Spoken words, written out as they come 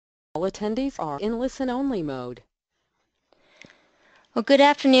All attendees are in listen-only mode. Well, good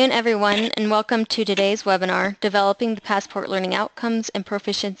afternoon, everyone, and welcome to today's webinar, Developing the Passport Learning Outcomes and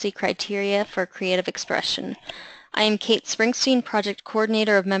Proficiency Criteria for Creative Expression. I am Kate Springsteen, Project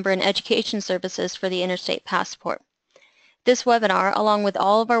Coordinator of Member and Education Services for the Interstate Passport. This webinar, along with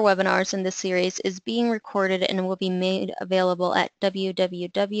all of our webinars in this series, is being recorded and will be made available at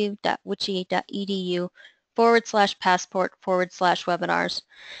www.wichi.edu/passport/webinars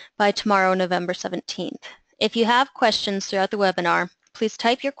by tomorrow, November 17th. If you have questions throughout the webinar, please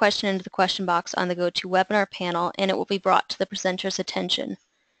type your question into the question box on the GoToWebinar panel and it will be brought to the presenter's attention.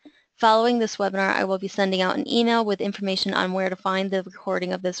 Following this webinar, I will be sending out an email with information on where to find the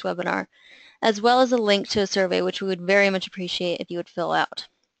recording of this webinar, as well as a link to a survey which we would very much appreciate if you would fill out.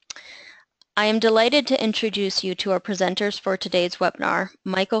 I am delighted to introduce you to our presenters for today's webinar,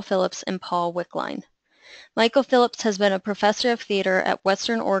 Michael Phillips and Paul Wickline. Michael Phillips has been a professor of theater at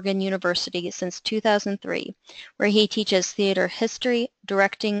Western Oregon University since 2003, where he teaches theater history,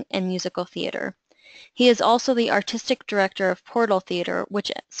 directing, and musical theater. He is also the artistic director of Portal Theater,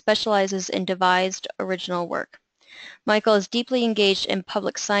 which specializes in devised original work. Michael is deeply engaged in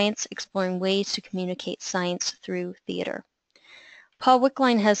public science, exploring ways to communicate science through theater. Paul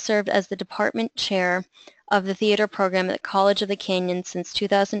Wickline has served as the department chair of the theater program at College of the Canyon since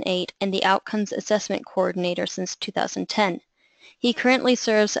 2008 and the Outcomes Assessment Coordinator since 2010. He currently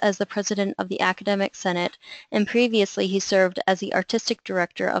serves as the president of the Academic Senate, and previously he served as the artistic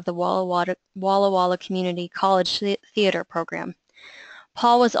director of the Walla Walla Community College Theater Program.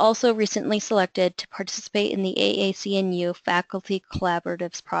 Paul was also recently selected to participate in the AACNU Faculty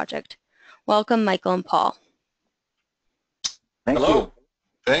Collaboratives Project. Welcome, Michael and Paul. Hello.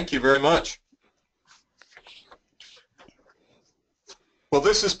 Thank you very much. Well,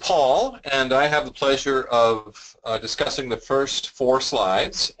 this is Paul, and I have the pleasure of discussing the first 4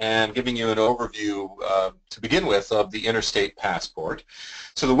 slides and giving you an overview to begin with of the Interstate Passport.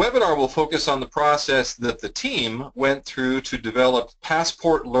 So the webinar will focus on the process that the team went through to develop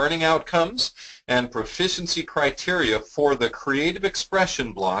passport learning outcomes and proficiency criteria for the creative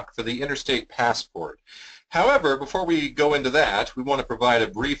expression block for the Interstate Passport. However, before we go into that, we want to provide a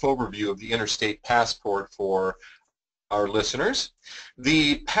brief overview of the Interstate Passport for our listeners.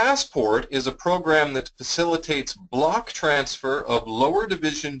 The Passport is a program that facilitates block transfer of lower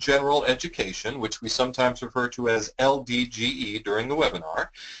division general education, which we sometimes refer to as LDGE during the webinar,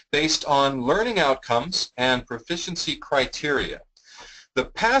 based on learning outcomes and proficiency criteria. The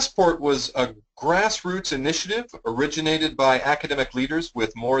Passport was a grassroots initiative originated by academic leaders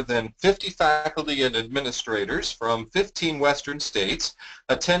with more than 50 faculty and administrators from 15 Western states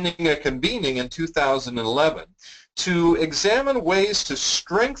attending a convening in 2011 to examine ways to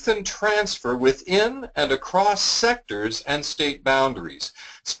strengthen transfer within and across sectors and state boundaries,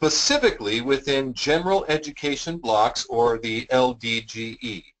 specifically within general education blocks or the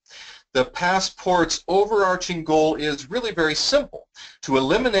LDGE. The Passport's overarching goal is really very simple: to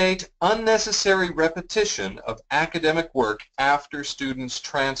eliminate unnecessary repetition of academic work after students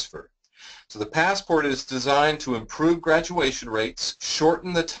transfer. So the Passport is designed to improve graduation rates,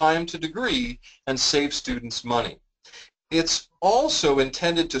 shorten the time to degree, and save students money. It's also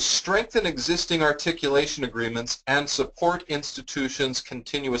intended to strengthen existing articulation agreements and support institutions'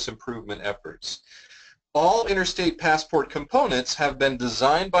 continuous improvement efforts. All Interstate Passport components have been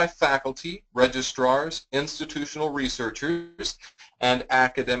designed by faculty, registrars, institutional researchers, and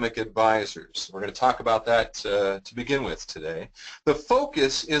academic advisors. We're going to talk about that to begin with today. The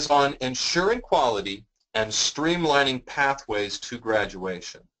focus is on ensuring quality and streamlining pathways to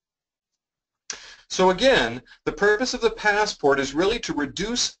graduation. So again, the purpose of the Passport is really to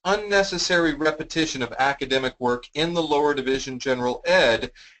reduce unnecessary repetition of academic work in the lower division general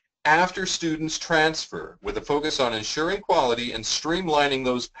ed after students transfer, with a focus on ensuring quality and streamlining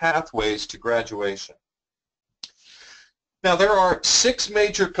those pathways to graduation. Now, there are 6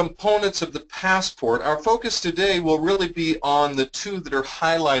 major components of the Passport. Our focus today will really be on the 2 that are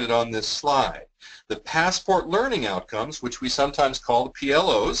highlighted on this slide: the Passport learning outcomes, which we sometimes call the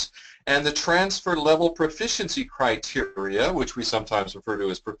PLOs, and the transfer level proficiency criteria, which we sometimes refer to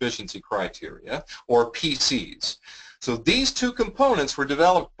as proficiency criteria, or PCs. So these 2 components were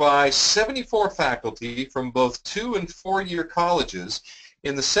developed by 74 faculty from both 2- and 4-year colleges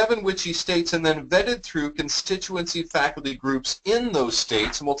in the 7 WICHE states, and then vetted through constituency faculty groups in those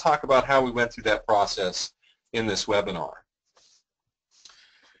states, and we'll talk about how we went through that process in this webinar.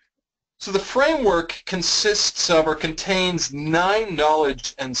 So the framework consists of or contains 9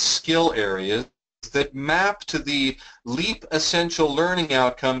 knowledge and skill areas that map to the LEAP essential learning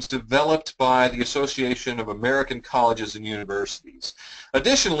outcomes developed by the Association of American Colleges and Universities.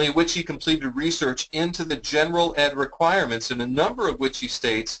 Additionally, WICHE completed research into the general ed requirements, in a number of WICHE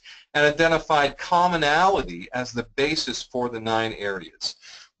states, and identified commonality as the basis for the 9 areas.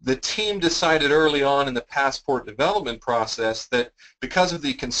 The team decided early on in the passport development process that because of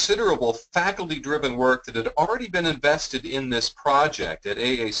the considerable faculty-driven work that had already been invested in this project at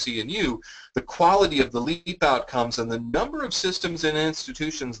AAC&U, the quality of the LEAP outcomes and the number of systems and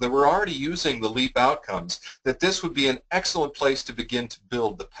institutions that were already using the LEAP outcomes, that this would be an excellent place to begin to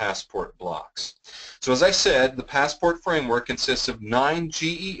build the passport blocks. So as I said, the passport framework consists of 9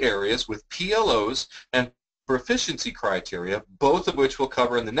 GE areas with PLOs and proficiency criteria, both of which we'll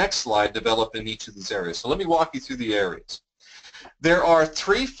cover in the next slide, developed in each of these areas. So let me walk you through the areas. There are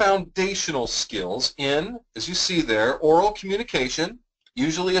 3 foundational skills in, as you see there, oral communication,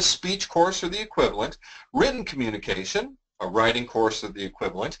 usually a speech course or the equivalent, written communication, a writing course or the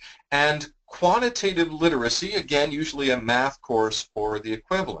equivalent, and quantitative literacy, again, usually a math course or the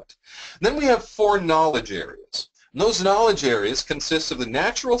equivalent. Then we have 4 knowledge areas. And those knowledge areas consist of the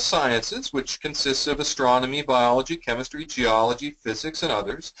natural sciences, which consists of astronomy, biology, chemistry, geology, physics, and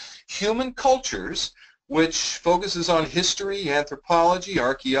others. Human cultures, which focuses on history, anthropology,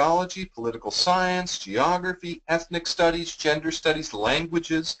 archaeology, political science, geography, ethnic studies, gender studies,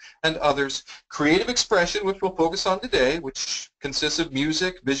 languages, and others. Creative expression, which we'll focus on today, which consists of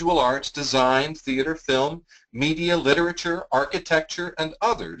music, visual arts, design, theater, film, media, literature, architecture, and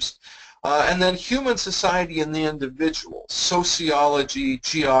others. And then human society and the individual, sociology,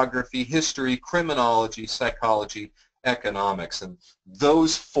 geography, history, criminology, psychology, economics. And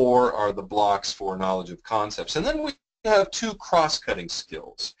those 4 are the blocks for knowledge of concepts. And then we have 2 cross-cutting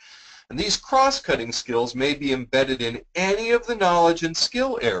skills. And these cross-cutting skills may be embedded in any of the knowledge and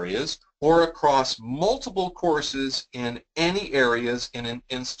skill areas or across multiple courses in any areas in an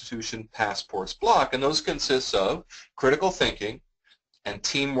institution passports block. And those consist of critical thinking, and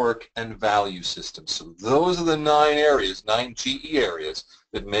teamwork and value systems. So those are the 9 areas, 9 GE areas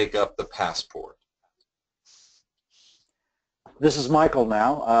that make up the passport. This is Michael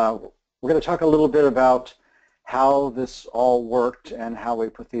now. We're going to talk a little bit about how this all worked and how we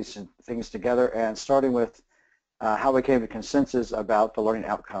put these things together, and starting with how we came to consensus about the learning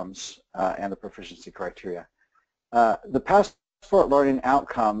outcomes and the proficiency criteria. The passport learning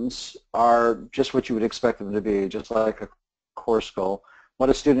outcomes are just what you would expect them to be, just like a course goal. What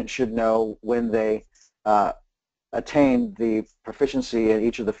a student should know when they attain the proficiency in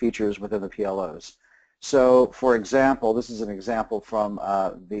each of the features within the PLOs. So, for example, this is an example from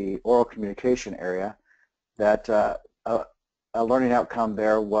the oral communication area, that a learning outcome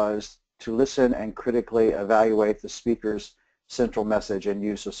there was to listen and critically evaluate the speaker's central message and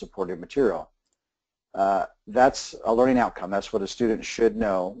use of supporting material. That's a learning outcome. That's what a student should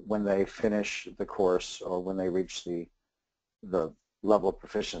know when they finish the course or when they reach the level of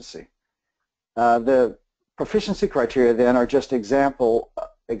proficiency. The proficiency criteria then are just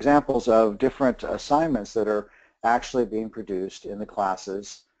examples of different assignments that are actually being produced in the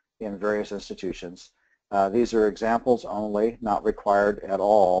classes in various institutions. These are examples only, not required at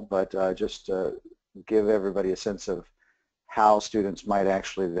all, but just to give everybody a sense of how students might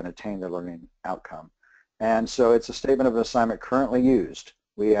actually then attain their learning outcome. And so it's a statement of an assignment currently used.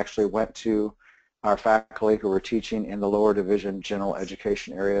 We actually went to our faculty who were teaching in the lower division general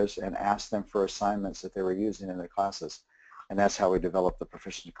education areas and asked them for assignments that they were using in their classes. And that's how we developed the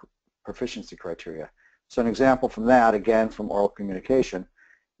proficiency criteria. So an example from that, again from oral communication,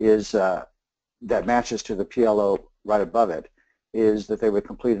 is that matches to the PLO right above it, is that they would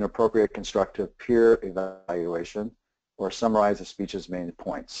complete an appropriate constructive peer evaluation or summarize the speech's main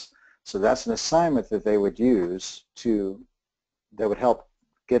points. So that's an assignment that they would use that would help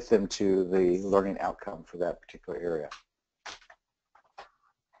get them to the learning outcome for that particular area.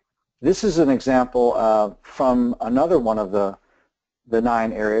 This is an example from another one of the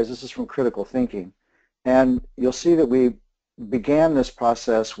 9 areas. This is from critical thinking. And you'll see that we began this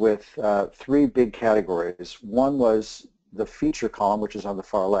process with 3 big categories. One was the feature column, which is on the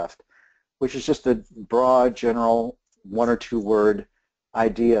far left, which is just a broad, general, 1 or 2 word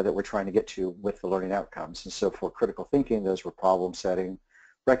idea that we're trying to get to with the learning outcomes. And so for critical thinking, those were problem setting,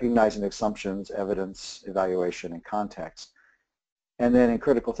 recognizing assumptions, evidence, evaluation, and context. And then in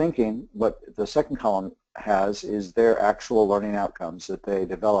critical thinking, what the second column has is their actual learning outcomes that they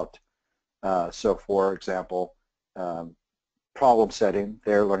developed. So for example, problem setting,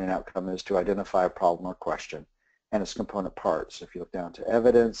 their learning outcome is to identify a problem or question and its component parts. So if you look down to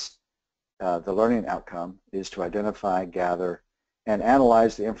evidence, the learning outcome is to identify, gather, and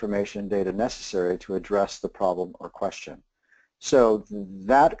analyze the information and data necessary to address the problem or question. So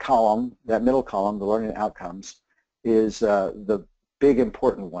that column, that middle column, the learning outcomes, is the big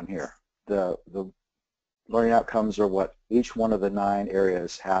important one here. The learning outcomes are what each one of the 9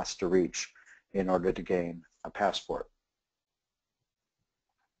 areas has to reach in order to gain a passport.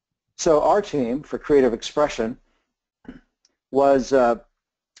 So our team for creative expression was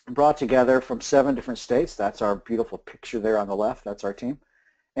brought together from 7 different states. That's our beautiful picture there on the left. That's our team.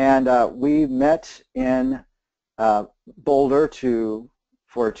 And we met in Boulder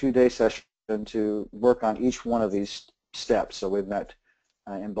for a 2-day session to work on each one of these steps. So we met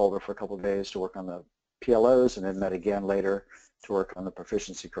in Boulder for a couple of days to work on the PLOs, and then met again later to work on the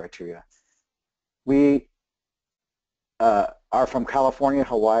proficiency criteria. We are from California,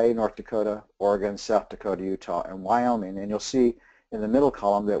 Hawaii, North Dakota, Oregon, South Dakota, Utah, and Wyoming. And you'll see in the middle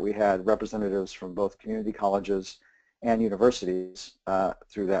column that we had representatives from both community colleges and universities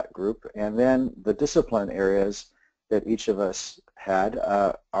through that group. And then the discipline areas that each of us had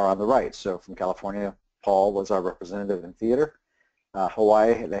are on the right. So from California, Paul was our representative in theater.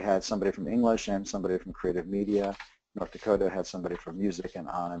 Hawaii, they had somebody from English and somebody from creative media. North Dakota had somebody from music, and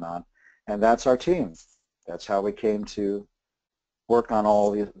on and on. And that's our team. That's how we came to work on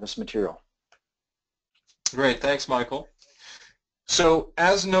all this material. Great, thanks, Michael. So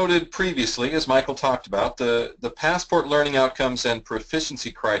as noted previously, as Michael talked about, the passport learning outcomes and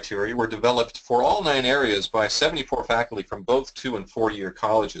proficiency criteria were developed for all 9 areas by 74 faculty from both 2- and 4-year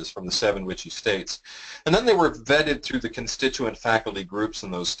colleges from the 7 WICHE states. And then they were vetted through the constituent faculty groups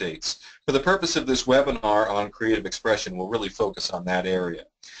in those states. For the purpose of this webinar on creative expression, we'll really focus on that area.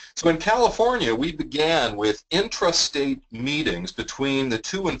 So in California, we began with intra-state meetings between the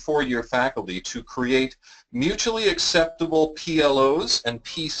 2- and 4-year faculty to create mutually acceptable PLOs and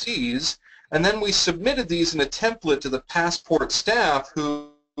PCs, and then we submitted these in a template to the passport staff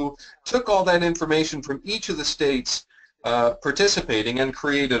who took all that information from each of the states participating and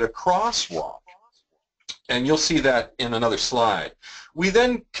created a crosswalk. And you'll see that in another slide. We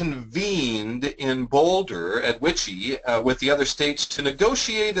then convened in Boulder at WICHE with the other states to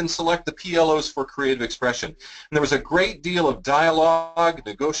negotiate and select the PLOs for creative expression. And there was a great deal of dialogue,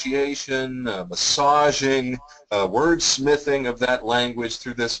 negotiation, massaging, wordsmithing of that language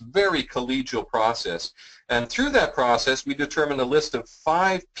through this very collegial process. And through that process, we determined a list of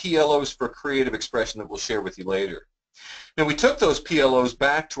 5 PLOs for creative expression that we'll share with you later. Now, we took those PLOs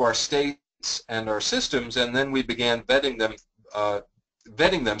back to our states and our systems, and then we began vetting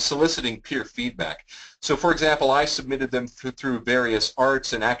them, soliciting peer feedback. So, for example, I submitted them through various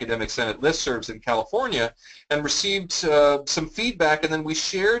arts and academic senate listservs in California and received some feedback, and then we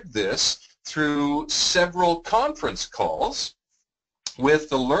shared this through several conference calls with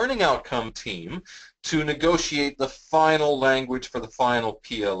the learning outcome team to negotiate the final language for the final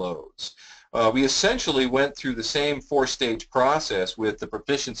PLOs. We essentially went through the same 4-stage process with the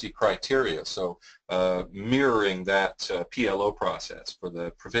proficiency criteria, so mirroring that PLO process for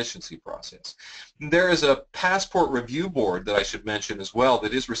the proficiency process. There is a passport review board that I should mention as well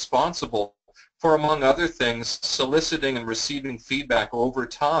that is responsible for, among other things, soliciting and receiving feedback over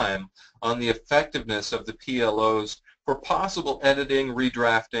time on the effectiveness of the PLOs for possible editing,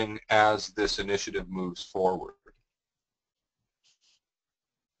 redrafting as this initiative moves forward.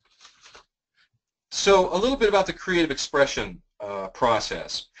 So a little bit about the creative expression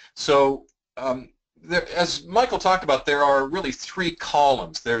process. So as Michael talked about, there are really 3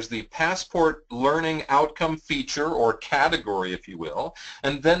 columns. There's the passport learning outcome feature, or category, if you will,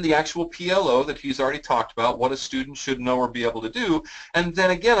 and then the actual PLO that he's already talked about, what a student should know or be able to do. And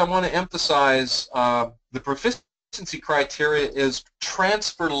then again, I want to emphasize the proficiency criteria is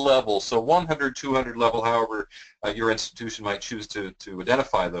transfer level, so 100, 200 level, however your institution might choose to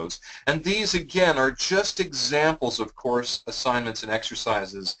identify those. And these, again, are just examples of course assignments and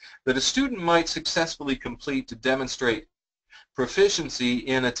exercises that a student might successfully complete to demonstrate proficiency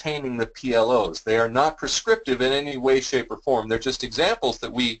in attaining the PLOs. They are not prescriptive in any way, shape, or form. They're just examples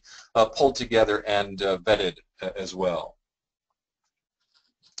that we pulled together and vetted as well.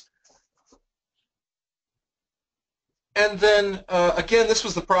 And then, again, this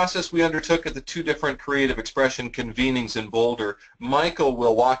was the process we undertook at the 2 different creative expression convenings in Boulder. Michael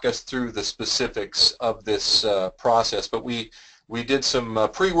will walk us through the specifics of this process, but we did some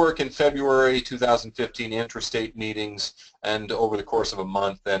pre-work in February 2015, intrastate meetings, and over the course of a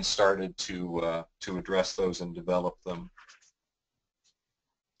month then started to address those and develop them.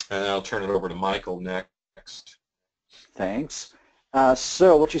 And I'll turn it over to Michael next. Thanks.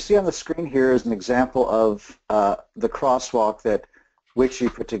 So what you see on the screen here is an example of the crosswalk that WICHE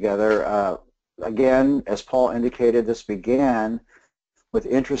put together. again, as Paul indicated, this began with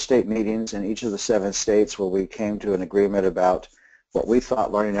interstate meetings in each of the 7 states where we came to an agreement about what we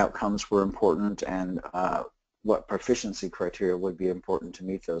thought learning outcomes were important and what proficiency criteria would be important to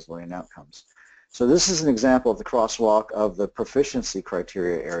meet those learning outcomes. So this is an example of the crosswalk of the proficiency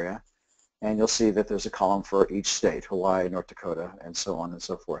criteria area, and you'll see that there's a column for each state, Hawaii, North Dakota, and so on and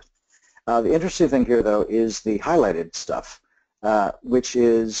so forth. The interesting thing here, though, is the highlighted stuff, which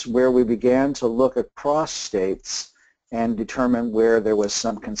is where we began to look across states and determine where there was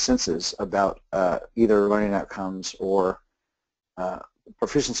some consensus about either learning outcomes or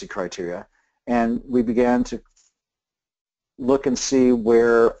proficiency criteria. And we began to look and see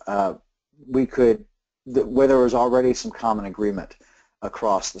where where there was already some common agreement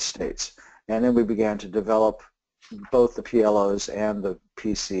across the states. And then we began to develop both the PLOs and the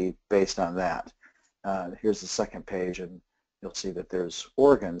PC based on that. Here's the second page, and you'll see that there's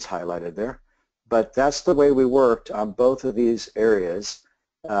Oregon's highlighted there. But that's the way we worked on both of these areas.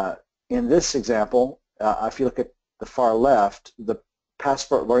 In this example, if you look at the far left, the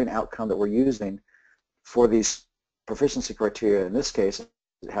passport learning outcome that we're using for these proficiency criteria, in this case,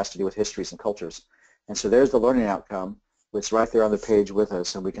 it has to do with histories and cultures. And so there's the learning outcome. It's right there on the page with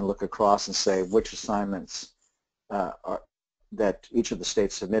us, and we can look across and say which assignments that each of the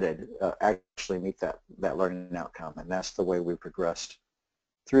states submitted actually meet that learning outcome, and that's the way we progressed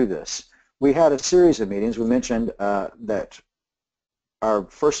through this. We had a series of meetings. We mentioned that our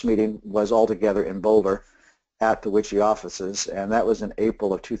first meeting was all together in Boulder at the WICHE offices, and that was in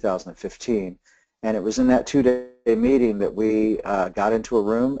April of 2015. And it was in that 2-day meeting that we got into a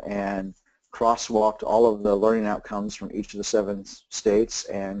room and crosswalked all of the learning outcomes from each of the 7 states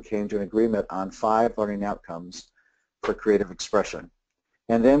and came to an agreement on 5 learning outcomes for creative expression.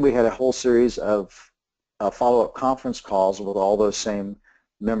 And then we had a whole series of follow-up conference calls with all those same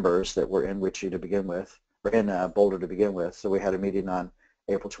members that were in WICHE to begin with, or in Boulder to begin with. So we had a meeting on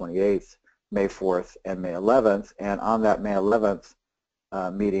April 28th, May 4th, and May 11th. And on that May 11th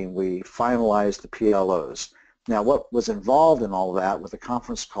meeting, we finalized the PLOs. Now, what was involved in all of that with the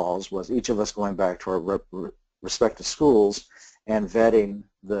conference calls was each of us going back to our respective schools and vetting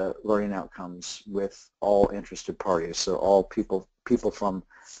the learning outcomes with all interested parties. So all people from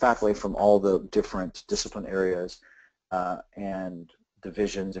faculty from all the different discipline areas and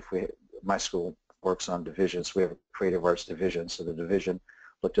divisions. My school works on divisions. We have a creative arts division, so the division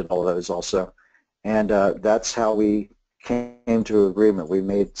looked at all those also. And that's how we came to agreement. We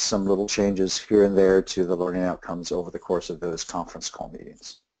made some little changes here and there to the learning outcomes over the course of those conference call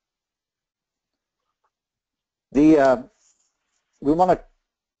meetings. We want to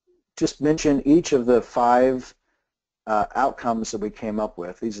just mention each of the 5 outcomes that we came up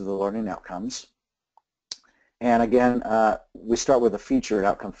with. These are the learning outcomes. And again, we start with a feature, an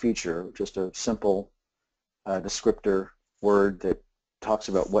outcome feature, just a simple descriptor word that talks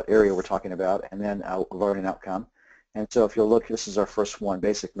about what area we're talking about, and then a learning outcome. And so if you'll look, this is our first one.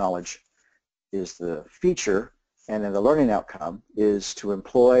 Basic knowledge is the feature, and then the learning outcome is to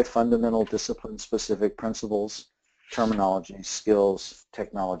employ fundamental discipline-specific principles, terminology, skills,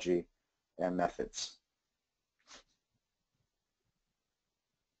 technology, and methods.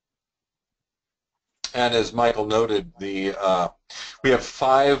 And as Michael noted, we have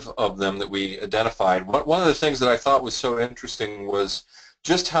 5 of them that we identified. One of the things that I thought was so interesting was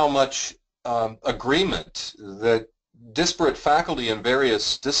just how much agreement that disparate faculty in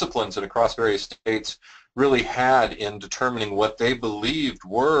various disciplines and across various states really had in determining what they believed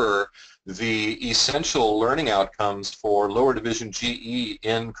were the essential learning outcomes for lower division GE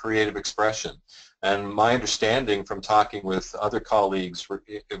in creative expression. And my understanding from talking with other colleagues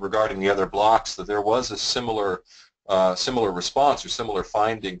regarding the other blocks that there was a similar response or similar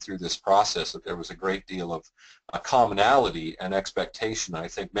finding through this process, that there was a great deal of commonality and expectation. I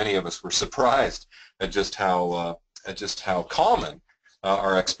think many of us were surprised at just how common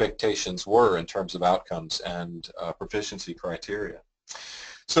our expectations were in terms of outcomes and proficiency criteria.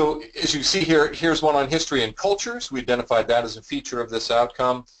 So as you see here, here's one on history and cultures. We identified that as a feature of this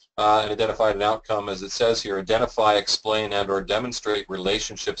outcome. And identified an outcome, as it says here, identify, explain, and or demonstrate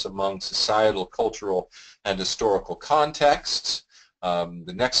relationships among societal, cultural, and historical contexts.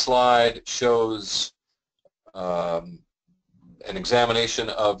 The next slide shows an examination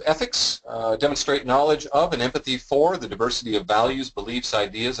of ethics, demonstrate knowledge of and empathy for the diversity of values, beliefs,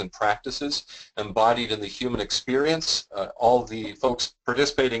 ideas, and practices embodied in the human experience. All the folks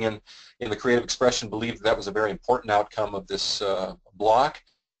participating in the creative expression believed that was a very important outcome of this block.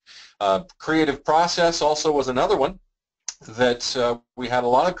 Creative process also was another one that we had a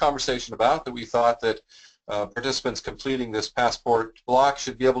lot of conversation about, that we thought that participants completing this passport block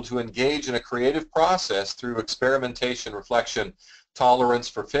should be able to engage in a creative process through experimentation, reflection, tolerance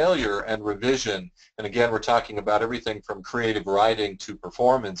for failure, and revision. And again, we're talking about everything from creative writing to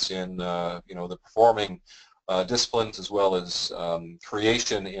performance in the performing disciplines, as well as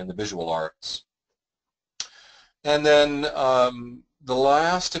creation in the visual arts. And then the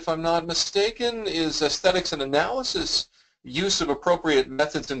last, if I'm not mistaken, is aesthetics and analysis. Use of appropriate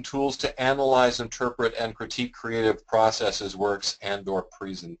methods and tools to analyze, interpret, and critique creative processes, works, and/or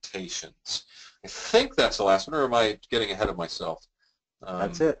presentations. I think that's the last one, or am I getting ahead of myself?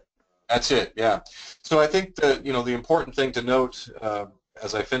 That's it. That's it, yeah. So I think that, the important thing to note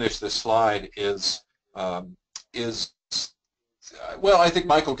as I finish this slide is, well, I think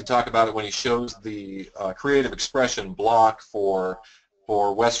Michael can talk about it when he shows the creative expression block for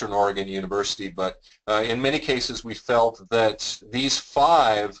Western Oregon University, but in many cases we felt that these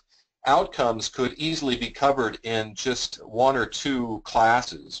 5 outcomes could easily be covered in just 1 or 2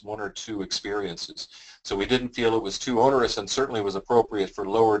 classes, 1 or 2 experiences. So we didn't feel it was too onerous, and certainly was appropriate for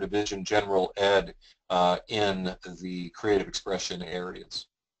lower division general ed in the creative expression areas.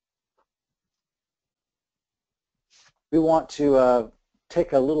 We want to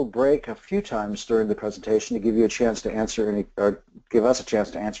take a little break a few times during the presentation to give you a chance to answer any, or give us a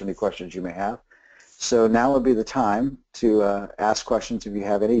chance to answer any questions you may have. So now would be the time to ask questions if you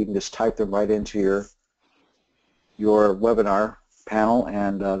have any. You can just type them right into your webinar panel,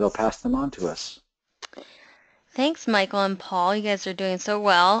 and they'll pass them on to us. Thanks, Michael and Paul. You guys are doing so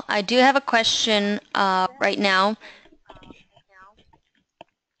well. I do have a question right now.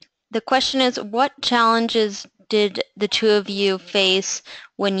 The question is, what challenges did the 2 of you face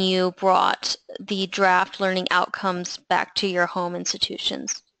when you brought the draft learning outcomes back to your home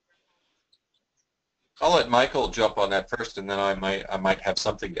institutions? I'll let Michael jump on that first, and then I might have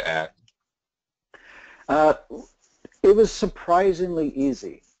something to add. It was surprisingly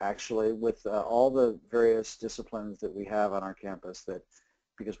easy, actually, with all the various disciplines that we have on our campus, that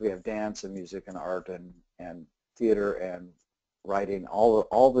because we have dance and music and art and theater and writing,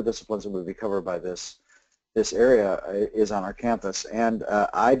 all the disciplines that would be covered by this area is on our campus. And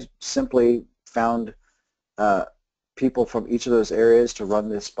I simply found people from each of those areas to run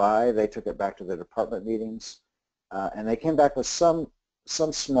this by. They took it back to the department meetings, and they came back with some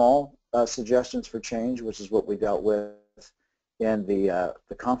small suggestions for change, which is what we dealt with in the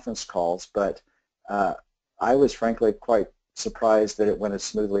conference calls. But I was frankly quite surprised that it went as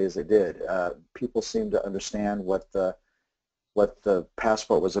smoothly as it did. People seemed to understand what the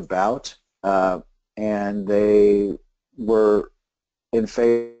passport was about, and they were in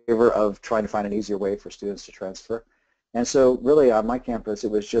favor of trying to find an easier way for students to transfer. And so really on my campus,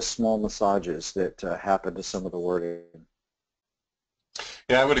 it was just small massages that happened to some of the wording.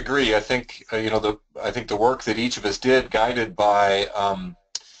 Yeah, I would agree. I think I think the work that each of us did, guided by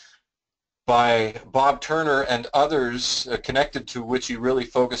Bob Turner and others, connected to which he really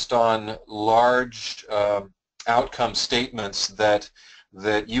focused on large outcome statements that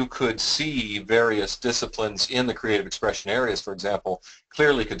you could see various disciplines in the creative expression areas, for example,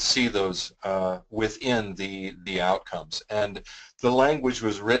 clearly could see those within the outcomes. And the language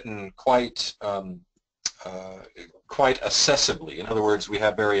was written quite accessibly. In other words, we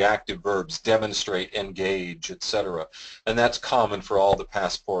have very active verbs: demonstrate, engage, etc. And that's common for all the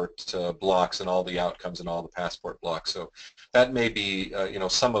passport blocks and all the outcomes and all the passport blocks. So that may be,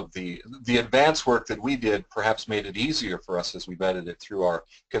 some of the advanced work that we did perhaps made it easier for us as we vetted it through our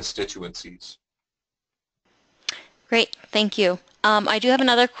constituencies. Great, thank you. I do have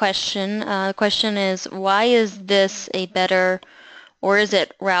another question. The question is, why is this a better, or is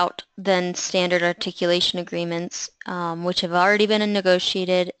it, route than standard articulation agreements, which have already been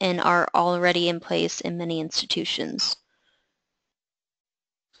negotiated and are already in place in many institutions?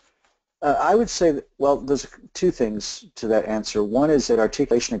 I would say that, well, there's 2 things to that answer. One is that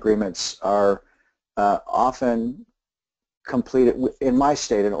articulation agreements are often completed. In my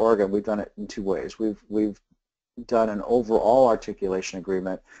state, in Oregon, we've done it in 2 ways. We've done an overall articulation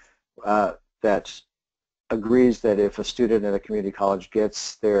agreement that agrees that if a student at a community college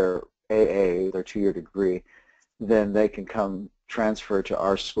gets their AA, their 2-year degree, then they can come transfer to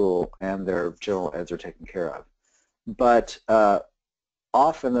our school and their general eds are taken care of. But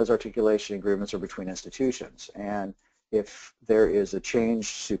often those articulation agreements are between institutions, and if there is a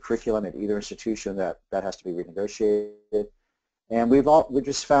change to curriculum at either institution, that has to be renegotiated. And we've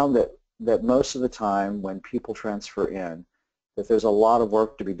just found that most of the time when people transfer in, that there's a lot of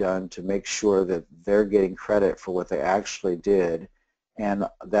work to be done to make sure that they're getting credit for what they actually did, and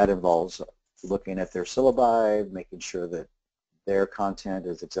that involves looking at their syllabi, making sure that their content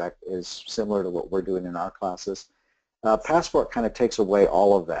is similar to what we're doing in our classes. Passport kind of takes away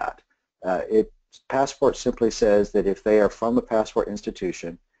all of that. Passport simply says that if they are from a Passport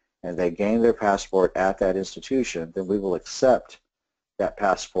institution and they gain their passport at that institution, then we will accept that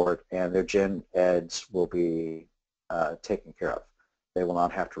passport and their gen eds will be taken care of. They will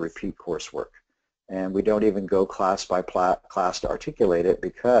not have to repeat coursework. And we don't even go class by class to articulate it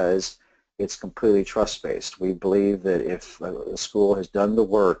because it's completely trust-based. We believe that if a school has done the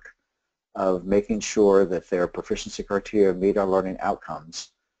work of making sure that their proficiency criteria meet our learning outcomes,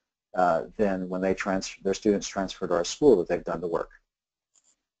 then when their students transfer to our school, that they've done the work.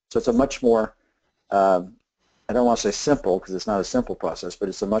 So it's a much more, I don't want to say simple because it's not a simple process, but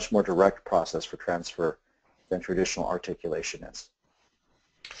it's a much more direct process for transfer than traditional articulation is.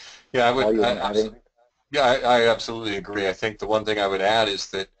 Yeah, I absolutely agree. I think the one thing I would add is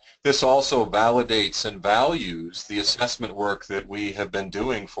that this also validates and values the assessment work that we have been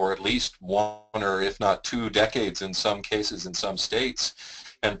doing for at least 1 or if not 2 decades in some cases in some states,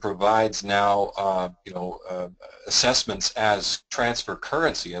 and provides now assessments as transfer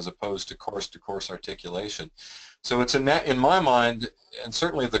currency as opposed to course articulation. So it's in my mind, and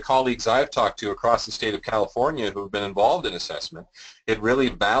certainly the colleagues I've talked to across the state of California who have been involved in assessment, it really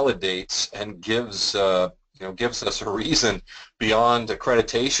validates and gives us a reason beyond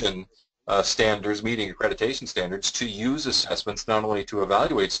accreditation standards, meeting accreditation standards, to use assessments not only to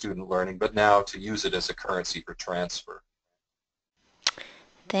evaluate student learning, but now to use it as a currency for transfer.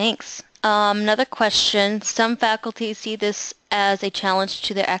 Thanks. Another question. Some faculty see this as a challenge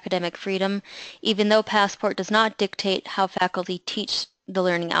to their academic freedom, even though Passport does not dictate how faculty teach the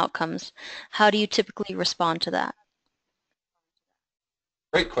learning outcomes. How do you typically respond to that?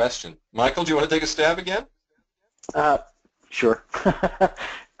 Great question. Michael, do you want to take a stab again? Sure.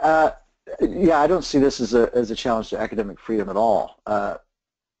 Yeah, I don't see this as a challenge to academic freedom at all,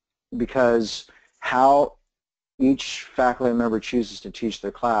 because how each faculty member chooses to teach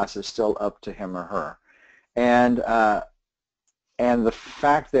their class is still up to him or her, and the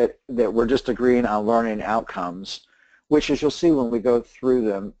fact that we're just agreeing on learning outcomes, which, as you'll see when we go through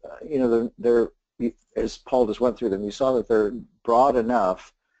them, they're as Paul just went through them, you saw that they're broad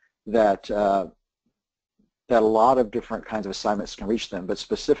enough that that a lot of different kinds of assignments can reach them, but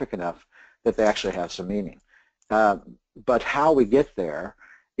specific enough that they actually have some meaning. But how we get there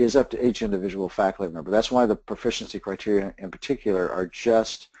is up to each individual faculty member. That's why the proficiency criteria in particular are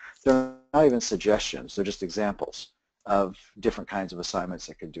they're not even suggestions, they're just examples of different kinds of assignments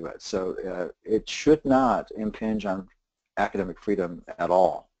that can do it. So it should not impinge on academic freedom at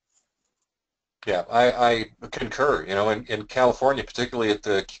all. Yeah, I concur. In California, particularly at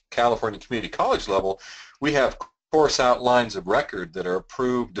the California Community College level, we have course outlines of record that are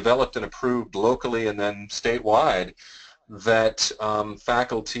developed and approved locally and then statewide, that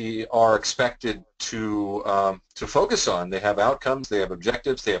faculty are expected to focus on. They have outcomes, they have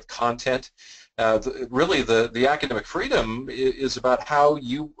objectives, they have content. Really, the academic freedom is about how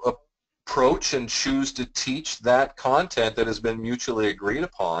you approach and choose to teach that content that has been mutually agreed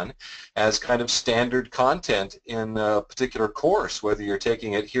upon as kind of standard content in a particular course, whether you're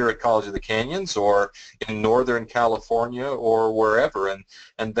taking it here at College of the Canyons or in Northern California or wherever.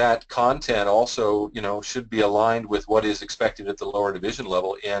 And that content also, should be aligned with what is expected at the lower division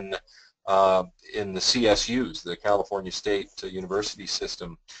level in the CSUs, the California State University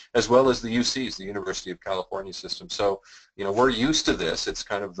system, as well as the UCs, the University of California system. So, we're used to this. It's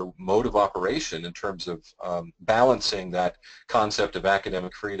kind of the mode of operation in terms of balancing that concept of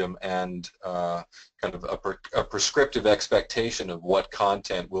academic freedom and kind of a prescriptive expectation of what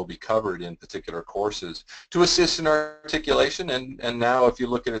content will be covered in particular courses to assist in articulation. And now, if you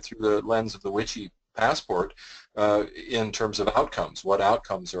look at it through the lens of the WICHE Passport, in terms of outcomes, what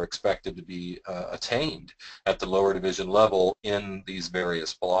outcomes are expected to be attained at the lower division level in these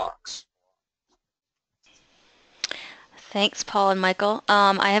various blocks. Thanks, Paul and Michael.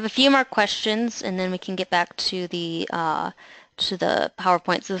 I have a few more questions, and then we can get back to the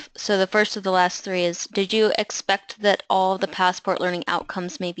PowerPoints. So the first of the last 3 is, did you expect that all the Passport learning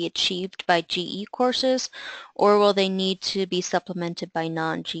outcomes may be achieved by GE courses, or will they need to be supplemented by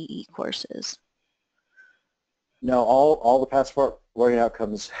non-GE courses? No, all the Passport learning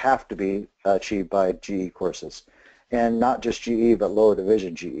outcomes have to be achieved by GE courses, and not just GE, but lower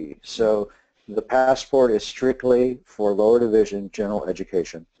division GE. So the Passport is strictly for lower division general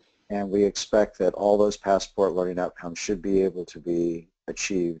education, and we expect that all those Passport learning outcomes should be able to be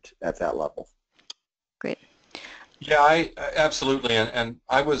achieved at that level. Great. Yeah, absolutely, and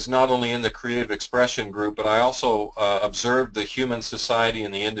I was not only in the creative expression group, but I also observed the human society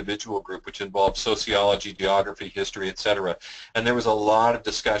and the individual group, which involved sociology, geography, history, etc. And there was a lot of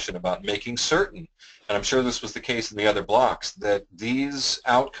discussion about making certain, and I'm sure this was the case in the other blocks, that these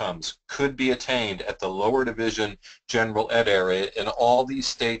outcomes could be attained at the lower division general ed area in all these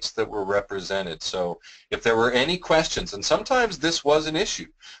states that were represented. So if there were any questions, and sometimes this was an issue,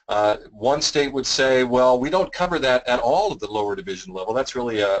 one state would say, well, we don't cover that at all at the lower division level. That's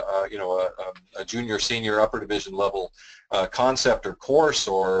really a junior, senior, upper division level concept or course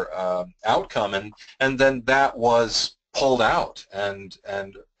or outcome, and then that was pulled out and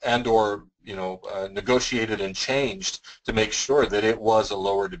or negotiated and changed to make sure that it was a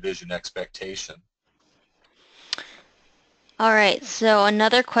lower division expectation. All right, so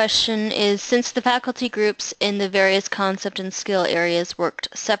another question is, since the faculty groups in the various concept and skill areas worked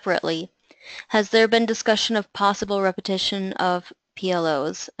separately, has there been discussion of possible repetition of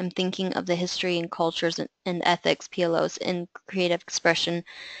PLOs? I'm thinking of the history and cultures and ethics PLOs in creative expression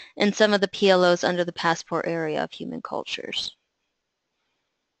and some of the PLOs under the passport area of human cultures.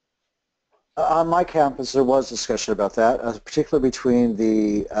 On my campus, there was discussion about that, particularly between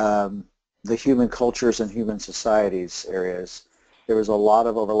the human cultures and human societies areas. There was a lot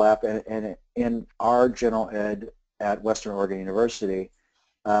of overlap, and in our general ed at Western Oregon University,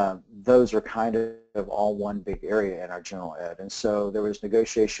 those are kind of all one big area in our general ed, and so there was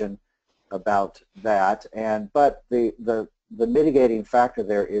negotiation about that. But the mitigating factor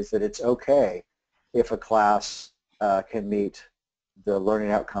there is that it's okay if a class can meet the learning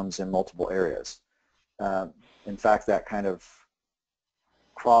outcomes in multiple areas. In fact, that kind of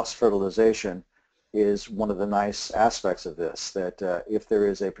cross-fertilization is one of the nice aspects of this, that if there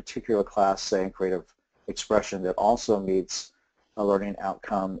is a particular class, say in creative expression, that also meets a learning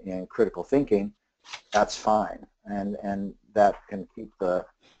outcome in critical thinking, that's fine. And that can keep the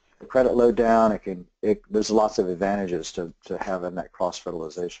credit load down. There's lots of advantages to having that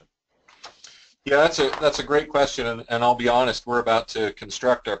cross-fertilization. Yeah, that's a great question, and I'll be honest, we're about to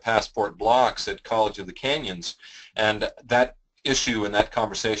construct our passport blocks at College of the Canyons, and that issue and that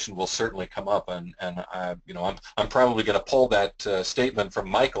conversation will certainly come up, and I'm probably going to pull that statement from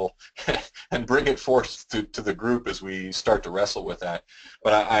Michael and bring it forth to the group as we start to wrestle with that.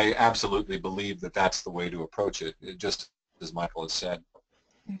 But I absolutely believe that that's the way to approach it, just as Michael has said.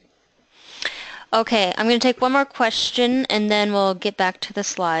 Okay, I'm going to take one more question and then we'll get back to the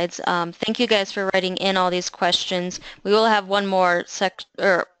slides. Thank you guys for writing in all these questions. We will have one more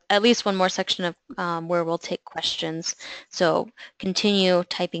or at least one more section of where we'll take questions. So continue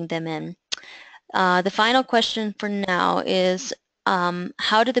typing them in. The final question for now is,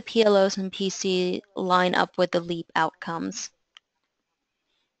 how do the PLOs and PC line up with the LEAP outcomes?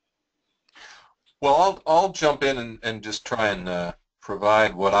 Well, I'll jump in and just try and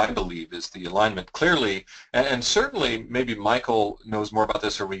provide what I believe is the alignment clearly, and certainly maybe Michael knows more about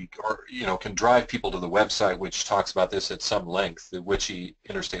this, or can drive people to the website, which talks about this at some length, the WICHE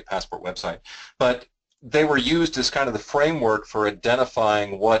Interstate Passport website. But they were used as kind of the framework for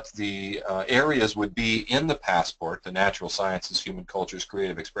identifying what the areas would be in the passport, the natural sciences, human cultures,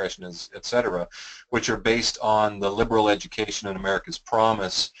 creative expression, etc., which are based on the liberal education and America's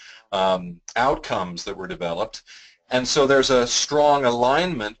promise outcomes that were developed. And so there's a strong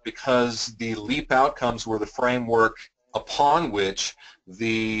alignment because the LEAP outcomes were the framework upon which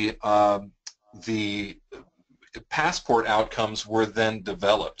the passport outcomes were then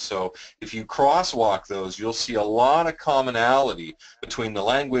developed. So if you crosswalk those, you'll see a lot of commonality between the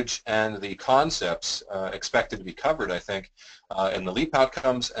language and the concepts expected to be covered, I think, in the LEAP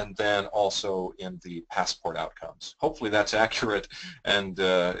outcomes and then also in the passport outcomes. Hopefully that's accurate, and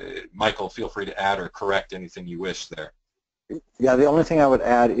Michael, feel free to add or correct anything you wish there. Yeah, the only thing I would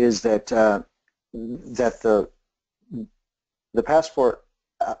add is that the passport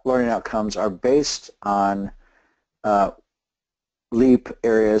learning outcomes are based on LEAP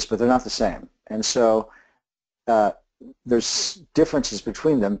areas, but they're not the same. And so there's differences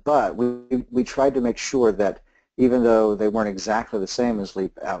between them, but we tried to make sure that even though they weren't exactly the same as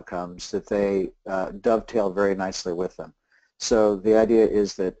LEAP outcomes, that they dovetail very nicely with them. So the idea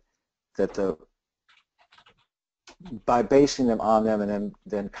is that by basing them on them and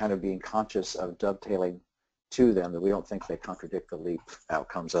then kind of being conscious of dovetailing to them, that we don't think they contradict the LEAP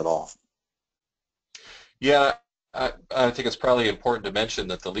outcomes at all. Yeah, I think it's probably important to mention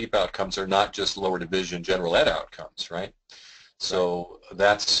that the LEAP outcomes are not just lower division general ed outcomes, right? So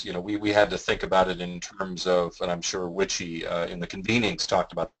that's, we had to think about it in terms of, and I'm sure WICHE in the convenings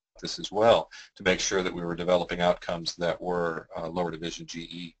talked about this as well, to make sure that we were developing outcomes that were lower division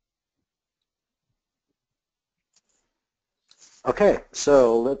GE. Okay,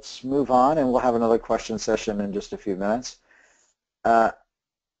 so let's move on, and we'll have another question session in just a few minutes.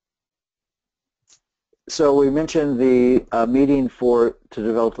 So we mentioned the meeting to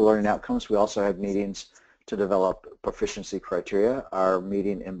develop the learning outcomes. We also had meetings to develop proficiency criteria. Our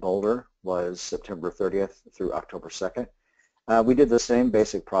meeting in Boulder was September 30th through October 2nd. We did the same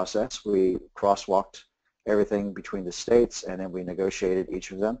basic process. We crosswalked everything between the states, and then we negotiated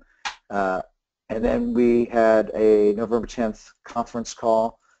each of them. And then we had a November 10th conference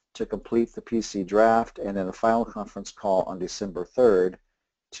call to complete the PC draft, and then a final conference call on December 3rd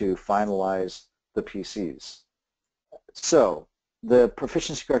to finalize the PCs. So the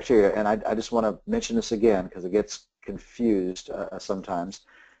proficiency criteria, and I just want to mention this again because it gets confused sometimes.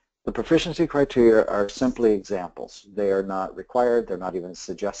 The proficiency criteria are simply examples. They are not required. They're not even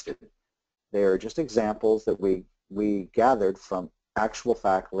suggested. They are just examples that we gathered from actual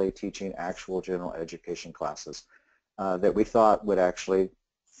faculty teaching actual general education classes that we thought would actually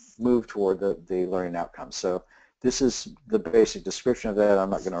move toward the learning outcomes. So this is the basic description of that. I'm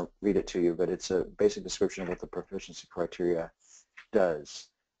not going to read it to you, but it's a basic description of what the proficiency criteria does.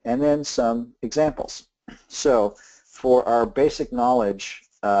 And then some examples. So for our basic knowledge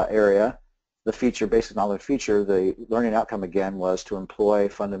area, the feature, basic knowledge feature, the learning outcome again was to employ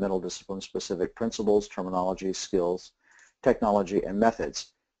fundamental discipline-specific principles, terminology, skills, technology, and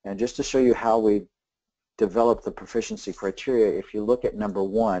methods. And just to show you how we develop the proficiency criteria, if you look at number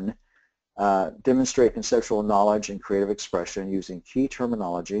 1, demonstrate conceptual knowledge and creative expression using key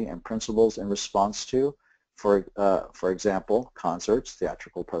terminology and principles in response to, for example, concerts,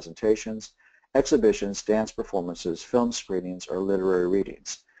 theatrical presentations, exhibitions, dance performances, film screenings, or literary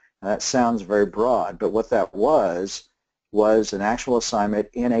readings. Now, that sounds very broad, but what that was an actual assignment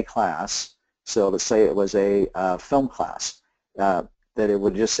in a class. So let's say it was a film class, that it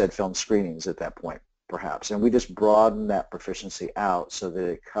would just said film screenings at that point, perhaps. And we just broadened that proficiency out so that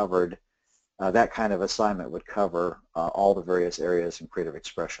it covered, that kind of assignment would cover all the various areas in creative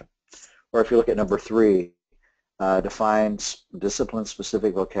expression. Or if you look at number 3, defines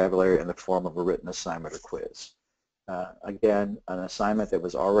discipline-specific vocabulary in the form of a written assignment or quiz. Again, an assignment that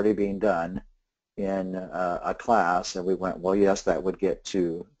was already being done in a class, and we went, well, yes, that would get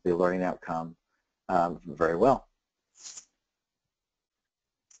to the learning outcome very well.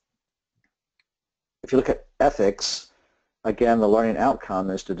 If you look at ethics, again, the learning outcome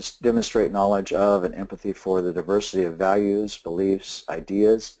is to demonstrate knowledge of and empathy for the diversity of values, beliefs,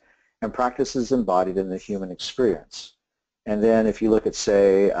 ideas, and practices embodied in the human experience. And then if you look at,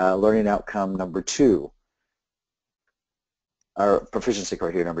 say, learning outcome number 2, or proficiency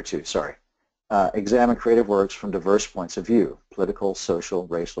criteria number 2, sorry. Examine creative works from diverse points of view, political, social,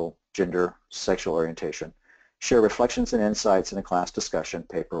 racial, gender, sexual orientation. Share reflections and insights in a class discussion,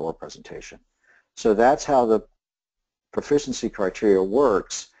 paper, or presentation. So that's how the proficiency criteria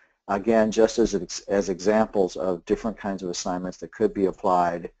works, again, just as examples of different kinds of assignments that could be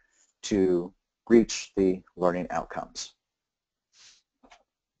applied to reach the learning outcomes.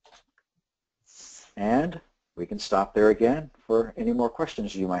 And we can stop there again for any more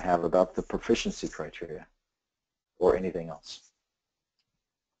questions you might have about the proficiency criteria or anything else.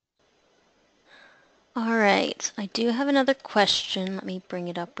 All right, I do have another question. Let me bring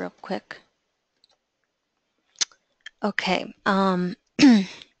it up real quick. Okay.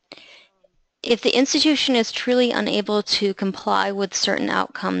 If the institution is truly unable to comply with certain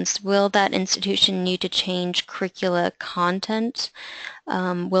outcomes, will that institution need to change curricula content?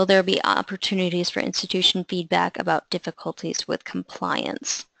 Will there be opportunities for institution feedback about difficulties with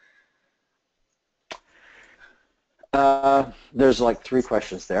compliance? There's like 3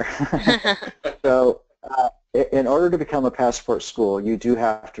 questions there. So in order to become a passport school, you do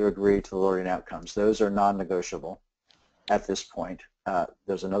have to agree to the learning outcomes. Those are non-negotiable at this point.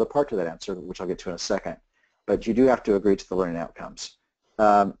 There's another part to that answer, which I'll get to in a second, but you do have to agree to the learning outcomes.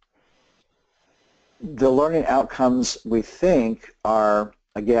 The learning outcomes, we think, are,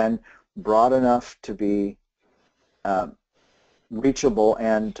 again, broad enough to be reachable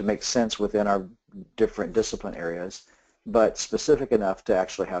and to make sense within our different discipline areas, but specific enough to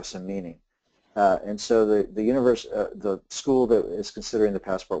actually have some meaning. And so the school that is considering the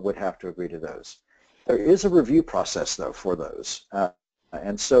passport would have to agree to those. There is a review process, though, for those.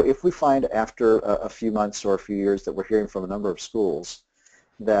 And so if we find after a few months or a few years that we're hearing from a number of schools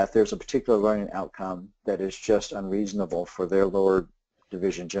that there's a particular learning outcome that is just unreasonable for their lower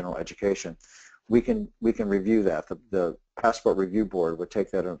division general education, we can review that. The Passport Review Board would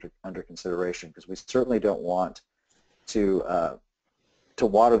take that under consideration, because we certainly don't want to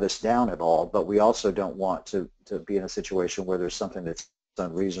water this down at all, but we also don't want to be in a situation where there's something that's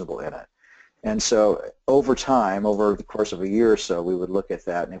unreasonable in it. And so over time, over the course of a year or so, we would look at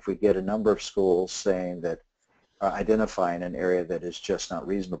that, and if we get a number of schools saying that identifying an area that is just not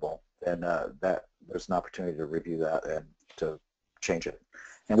reasonable, then that there's an opportunity to review that and to change it.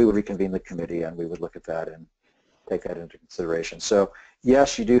 And we would reconvene the committee and we would look at that and take that into consideration. So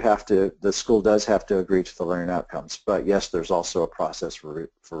yes, you do have to, the school does have to agree to the learning outcomes, but yes, there's also a process for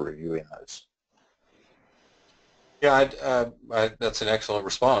reviewing those. Yeah, that's an excellent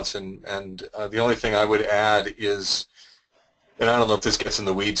response, and the only thing I would add is, and I don't know if this gets in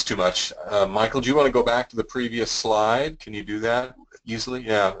the weeds too much, Michael, do you want to go back to the previous slide? Can you do that easily?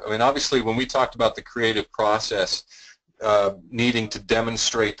 Yeah, I mean, obviously when we talked about the creative process, needing to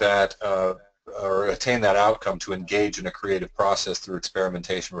demonstrate that or attain that outcome to engage in a creative process through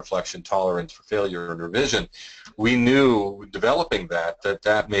experimentation, reflection, tolerance for failure, and revision, we knew developing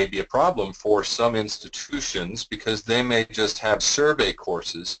that may be a problem for some institutions because they may just have survey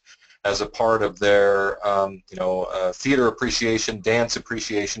courses as a part of their theater appreciation, dance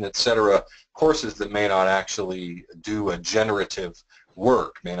appreciation, etc., courses that may not actually do a generative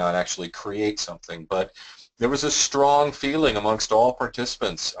work, may not actually create something. But there was a strong feeling amongst all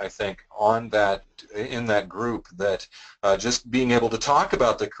participants, I think, on that, in that group, that just being able to talk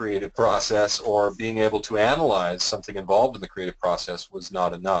about the creative process or being able to analyze something involved in the creative process was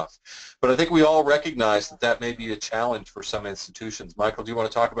not enough. But I think we all recognize that that may be a challenge for some institutions. Michael, do you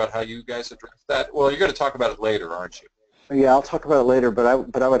want to talk about how you guys address that? Well, you're going to talk about it later, aren't you? Yeah, I'll talk about it later, but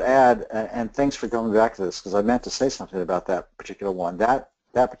I would add, and thanks for coming back to this, because I meant to say something about that particular one. That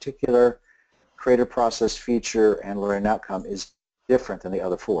particular creative process feature and learning outcome is different than the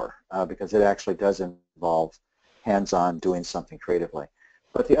other four because it actually does involve hands-on doing something creatively.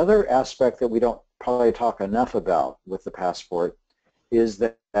 But the other aspect that we don't probably talk enough about with the Passport is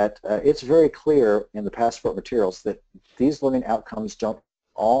that it's very clear in the Passport materials that these learning outcomes don't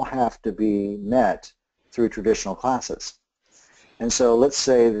all have to be met through traditional classes. And so let's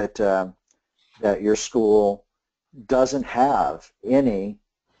say that that your school doesn't have any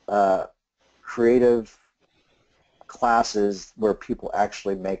creative classes where people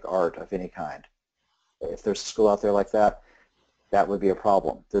actually make art of any kind. If there's a school out there like that, that would be a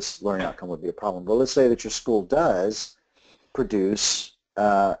problem. This learning outcome would be a problem. But let's say that your school does produce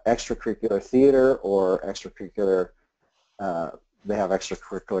extracurricular theater or extracurricular, they have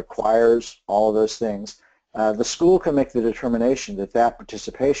extracurricular choirs, all of those things. The school can make the determination that that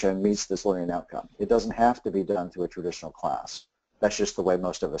participation meets this learning outcome. It doesn't have to be done through a traditional class. That's just the way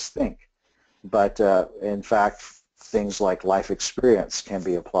most of us think. But in fact, things like life experience can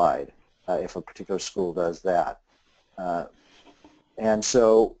be applied if a particular school does that. And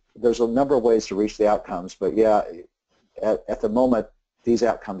so there's a number of ways to reach the outcomes, but yeah, at the moment, these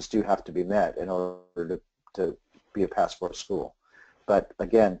outcomes do have to be met in order to be a Passport school. But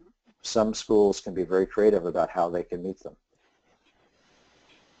again, some schools can be very creative about how they can meet them.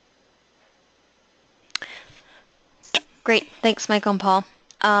 Great. Thanks, Michael and Paul.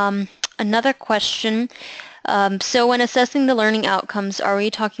 Another question. So when assessing the learning outcomes, are we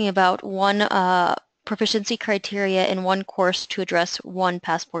talking about one proficiency criteria in one course to address one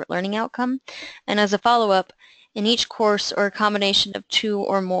Passport learning outcome? And as a follow-up, in each course or a combination of two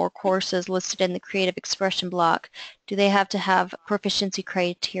or more courses listed in the creative expression block, do they have to have proficiency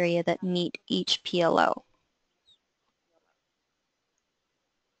criteria that meet each PLO?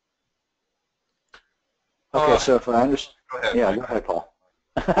 Okay, so if I understand, yeah, Mike. go ahead, Paul.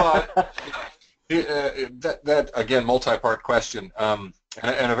 Well, that again, multi-part question, and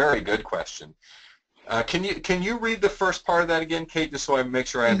a very good question. Can you read the first part of that again, Kate, just so I make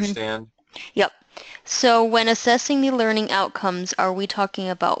sure I understand? Yep. So when assessing the learning outcomes, are we talking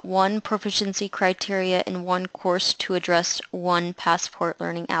about one proficiency criteria in one course to address one Passport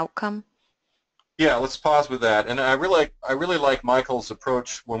learning outcome? Yeah, let's pause with that. And I really like Michael's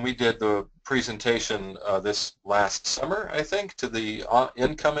approach when we did the presentation this last summer, I think, to the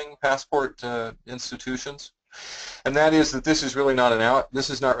incoming Passport institutions. And that is that this is really not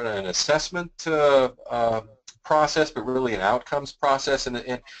an assessment process, but really an outcomes process,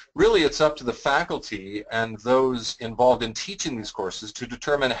 and really it's up to the faculty and those involved in teaching these courses to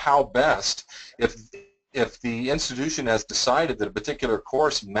determine how best, if the institution has decided that a particular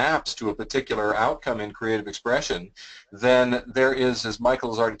course maps to a particular outcome in creative expression, then there is, as Michael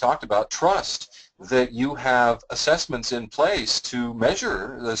has already talked about, trust that you have assessments in place to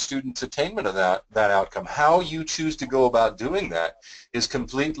measure the student's attainment of that outcome. How you choose to go about doing that is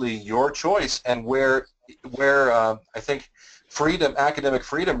completely your choice, and where I think academic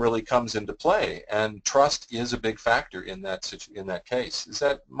freedom really comes into play, and trust is a big factor in that case. Is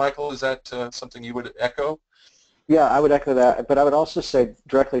that, Michael, is that something you would echo? Yeah, I would echo that, but I would also say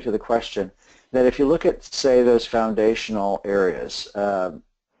directly to the question, that if you look at, say, those foundational areas,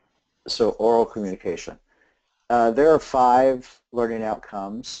 so oral communication, there are 5 learning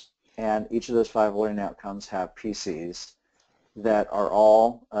outcomes, and each of those 5 learning outcomes have PCs that are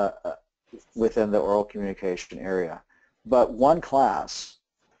all within the oral communication area. But one class,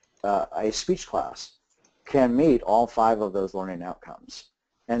 a speech class, can meet all 5 of those learning outcomes.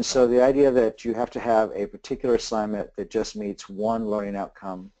 And so the idea that you have to have a particular assignment that just meets one learning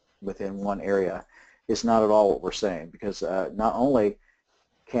outcome within one area is not at all what we're saying, because not only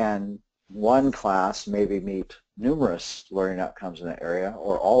can one class maybe meet numerous learning outcomes in that area,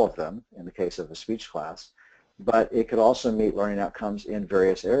 or all of them in the case of a speech class, but it could also meet learning outcomes in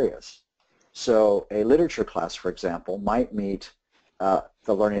various areas. So a literature class, for example, might meet the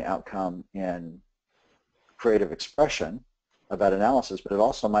learning outcome in creative expression about analysis, but it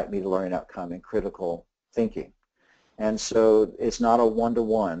also might meet a learning outcome in critical thinking. And so it's not a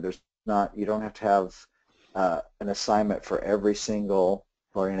one-to-one. There's not, you don't have to have an assignment for every single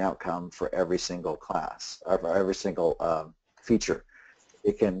learning outcome for every single class, or for every single feature.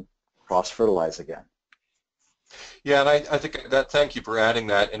 It can cross-fertilize again. Yeah, and I think that, thank you for adding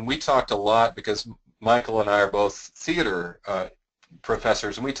that. And we talked a lot, because Michael and I are both theater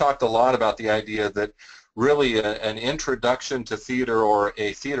professors, and we talked a lot about the idea that really an introduction to theater or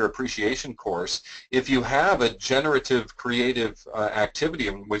a theater appreciation course, if you have a generative creative activity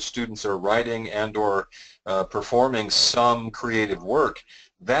in which students are writing and or performing some creative work,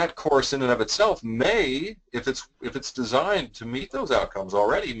 that course in and of itself may, if it's designed to meet those outcomes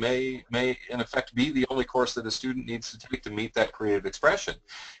already, may in effect be the only course that a student needs to take to meet that creative expression.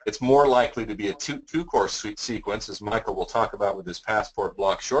 It's more likely to be a two-course sequence, as Michael will talk about with his passport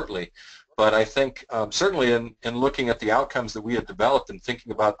block shortly. But I think certainly in looking at the outcomes that we had developed and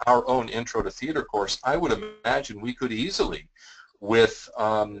thinking about our own Intro to Theater course, I would imagine we could easily, with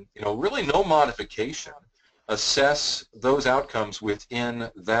really no modification, assess those outcomes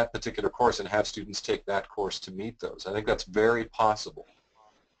within that particular course and have students take that course to meet those. I think that's very possible.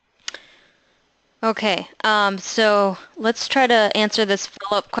 Okay, so let's try to answer this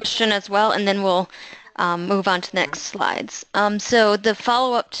follow-up question as well, and then we'll move on to the next slides. So the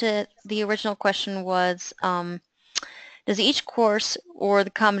follow-up to the original question was, does each course or the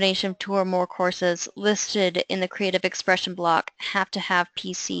combination of 2 or more courses listed in the creative expression block have to have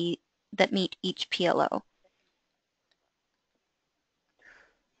PC that meet each PLO?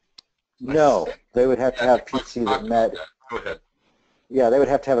 No, they would have to have PC that met. Go ahead. Yeah, they would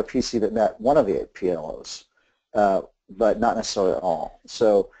have to have a PC that met one of the 8 PLOs, but not necessarily all.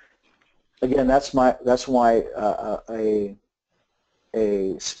 So again, that's why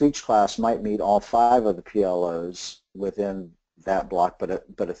a speech class might meet all 5 of the PLOs within that block,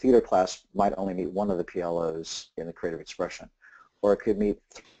 but a theater class might only meet one of the PLOs in the creative expression, or it could meet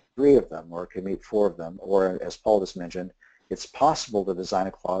 3 of them, or it could meet 4 of them, or as Paul just mentioned, it's possible to design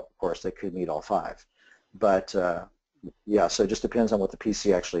a course that could meet all 5. But yeah, so it just depends on what the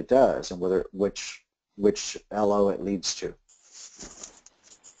PC actually does and which LO it leads to.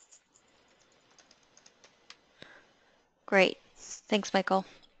 Great. Thanks, Michael.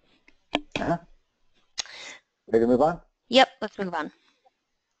 Ready to move on? Yep, let's move on.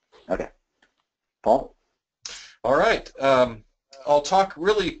 Okay. Paul? All right. I'll talk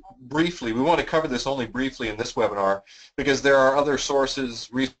really briefly. We want to cover this only briefly in this webinar because there are other sources,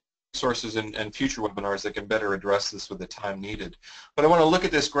 resources, and future webinars that can better address this with the time needed. But I want to look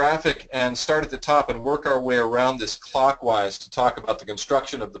at this graphic and start at the top and work our way around this clockwise to talk about the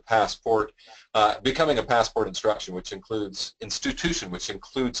construction of the passport, becoming a passport institution, which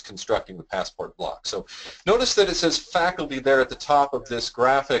includes constructing the passport block. So notice that it says faculty there at the top of this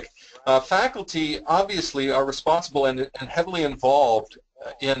graphic. Faculty obviously are responsible and heavily involved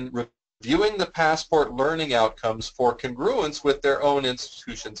in reviewing the passport learning outcomes for congruence with their own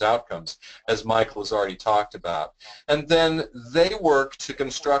institution's outcomes, as Michael has already talked about. And then they work to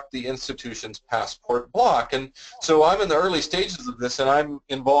construct the institution's passport block. And so I'm in the early stages of this, and I'm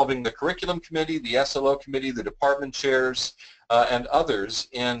involving the curriculum committee, the SLO committee, the department chairs, and others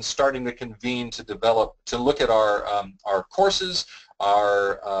in starting to convene to look at our courses,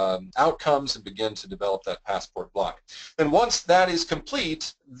 our outcomes, and begin to develop that passport block. And once that is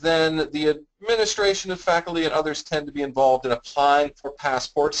complete, then the administration of faculty and others tend to be involved in applying for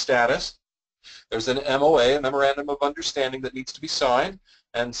passport status. There's an MOA, a Memorandum of Understanding, that needs to be signed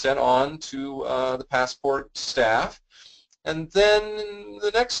and sent on to the passport staff. And then the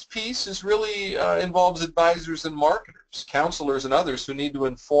next piece is really involves advisors and marketers. counselors, and others who need to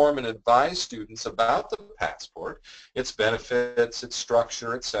inform and advise students about the passport, its benefits, its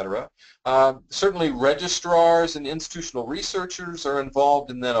structure, etc. Certainly registrars and institutional researchers are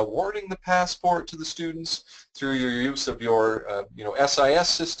involved in then awarding the passport to the students through your use of your SIS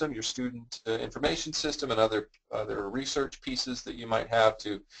system, your student information system, and other research pieces that you might have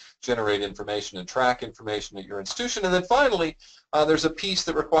to generate information and track information at your institution. And then finally, there's a piece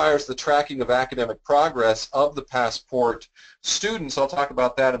that requires the tracking of academic progress of the passport students. I'll talk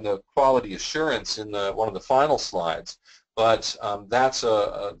about that in the quality assurance in one of the final slides. But that's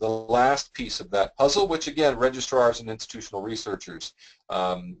the last piece of that puzzle, which again, registrars and institutional researchers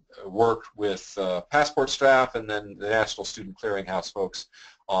work with passport staff and then the National Student Clearinghouse folks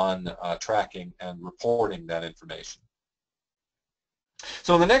on tracking and reporting that information.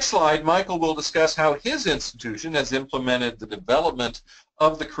 So in the next slide, Michael will discuss how his institution has implemented the development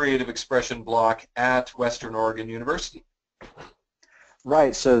of the creative expression block at Western Oregon University.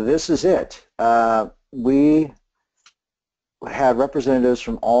 Right, so this is it. We had representatives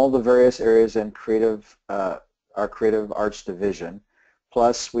from all the various areas in our creative arts division,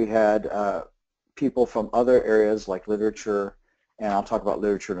 plus we had people from other areas like literature, and I'll talk about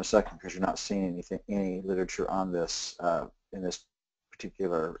literature in a second because you're not seeing any literature on this in this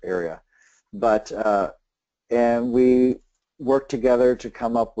particular area. But and we worked together to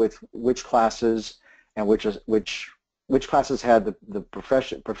come up with which classes and which classes had the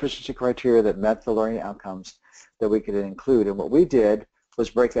proficiency criteria that met the learning outcomes that we could include. And what we did was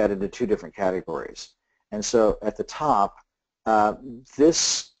break that into two different categories. And so at the top,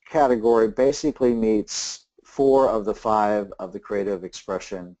 this category basically meets 4 of the 5 of the creative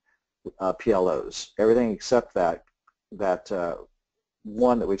expression PLOs. Everything except that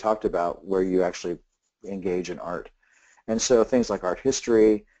one that we talked about where you actually engage in art. And so things like art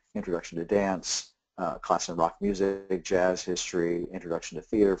history, introduction to dance, class in rock music, jazz history, introduction to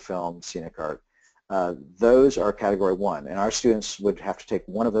theater, film, scenic art. Those are category 1, and our students would have to take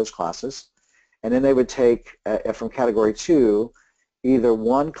one of those classes, and then they would take from category 2 either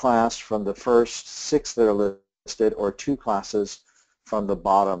one class from the first 6 that are listed or 2 classes from the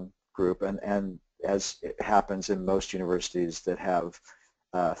bottom group, and as it happens in most universities that have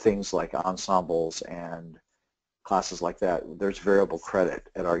things like ensembles and classes like that, there's variable credit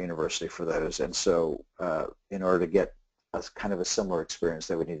at our university for those, and so in order to get a kind of a similar experience,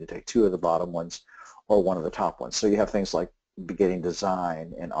 they would need to take 2 of the bottom ones or 1 of the top ones. So you have things like beginning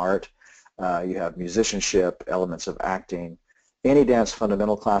design and art, you have musicianship, elements of acting, any dance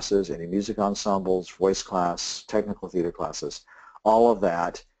fundamental classes, any music ensembles, voice class, technical theater classes, all of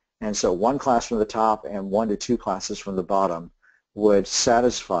that. And so 1 class from the top and 1 to 2 classes from the bottom would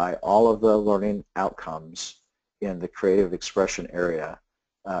satisfy all of the learning outcomes in the creative expression area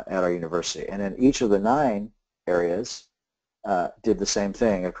at our university. And then each of the 9 areas did the same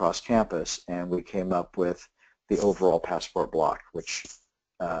thing across campus, and we came up with the overall passport block, which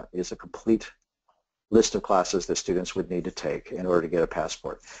is a complete list of classes that students would need to take in order to get a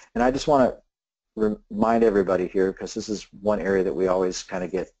passport. And I just want to remind everybody here, because this is one area that we always kind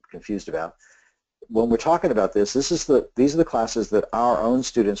of get confused about. When we're talking about this, these are the classes that our own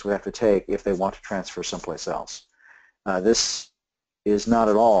students would have to take if they want to transfer someplace else. This is not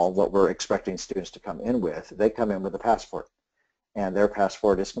at all what we're expecting students to come in with. They come in with a passport, and their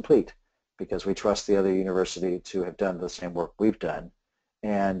passport is complete because we trust the other university to have done the same work we've done.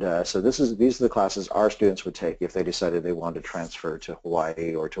 And so these are the classes our students would take if they decided they wanted to transfer to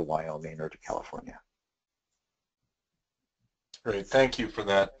Hawaii or to Wyoming or to California. Great, thank you for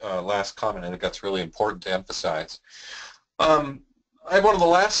that last comment. I think that's really important to emphasize. I have one of the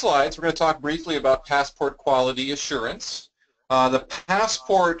last slides. We're going to talk briefly about passport quality assurance. The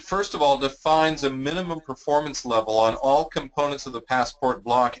passport, first of all, defines a minimum performance level on all components of the passport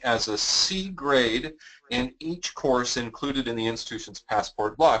block as a C grade in each course included in the institution's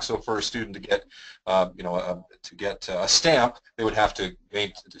passport block. So for a student to get, a stamp, they would have to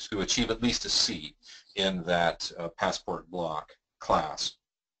achieve at least a C in that passport block class.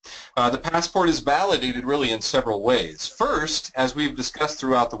 The passport is validated really in several ways. First, as we've discussed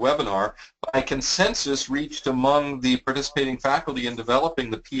throughout the webinar, by consensus reached among the participating faculty in developing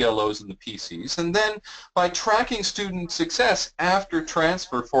the PLOs and the PCs, and then by tracking student success after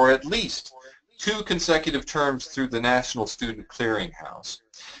transfer for at least 2 consecutive terms through the National Student Clearinghouse.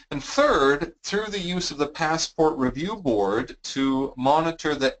 And third, through the use of the Passport Review Board to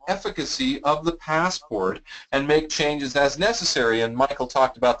monitor the efficacy of the passport and make changes as necessary. And Michael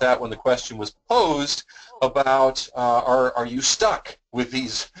talked about that when the question was posed about are you stuck with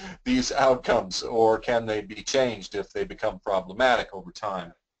these outcomes, or can they be changed if they become problematic over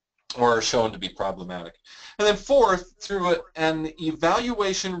time? or are shown to be problematic. And then fourth, through an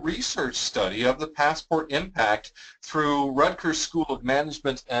evaluation research study of the passport impact through Rutgers School of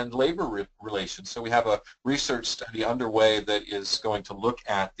Management and Labor Relations. So we have a research study underway that is going to look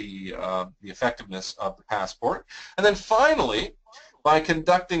at the effectiveness of the passport. And then finally, by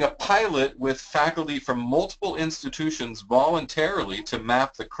conducting a pilot with faculty from multiple institutions voluntarily to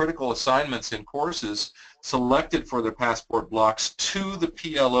map the critical assignments in courses selected for the passport blocks to the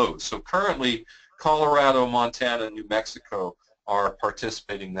PLOs. So currently, Colorado, Montana, and New Mexico are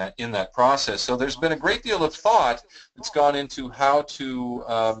participating in that process. So there's been a great deal of thought that's gone into how to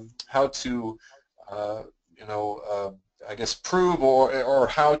I guess prove or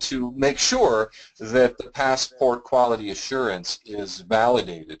how to make sure that the passport quality assurance is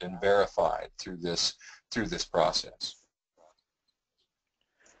validated and verified through this process.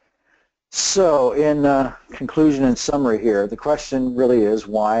 So in conclusion and summary here, the question really is,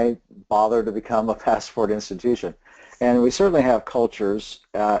 why bother to become a passport institution? And we certainly have cultures,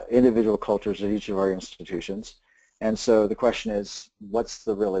 individual cultures at each of our institutions. And so the question is, what's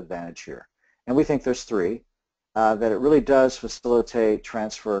the real advantage here? And we think there's three. That it really does facilitate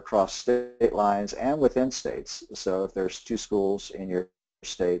transfer across state lines and within states. So if there's two schools in your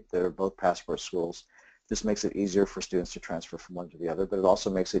state that are both passport schools, this makes it easier for students to transfer from one to the other, but it also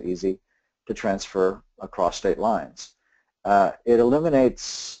makes it easy to transfer across state lines. It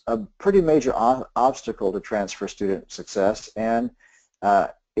eliminates a pretty major obstacle to transfer student success, and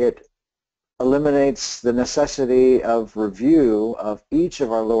it eliminates the necessity of review of each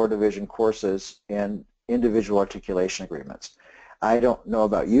of our lower division courses in individual articulation agreements. I don't know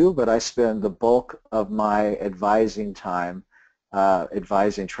about you, but I spend the bulk of my advising time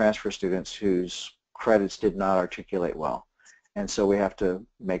advising transfer students whose credits did not articulate well. And so we have to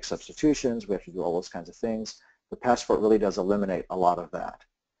make substitutions, we have to do all those kinds of things. The passport really does eliminate a lot of that.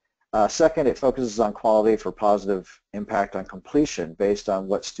 Second, it focuses on quality for positive impact on completion based on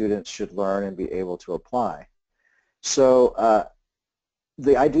what students should learn and be able to apply. So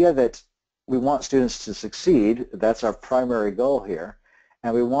the idea that we want students to succeed, that's our primary goal here,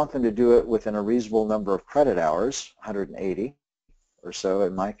 and we want them to do it within a reasonable number of credit hours, 180 or so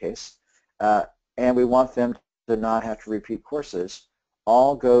in my case, and we want them to not have to repeat courses.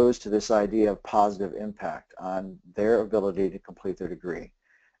 All goes to this idea of positive impact on their ability to complete their degree.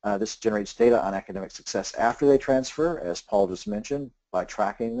 This generates data on academic success after they transfer, as Paul just mentioned, by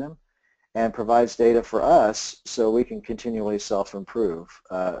tracking them, and provides data for us so we can continually self-improve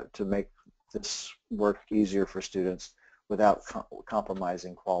to make this work easier for students without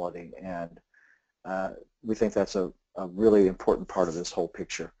compromising quality. And we think that's a really important part of this whole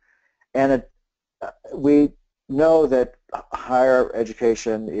picture. And we know that higher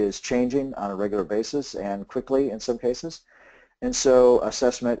education is changing on a regular basis and quickly in some cases. And so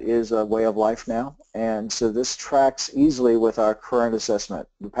assessment is a way of life now. And so this tracks easily with our current assessment.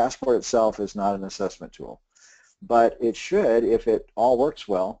 The passport itself is not an assessment tool, but it should, if it all works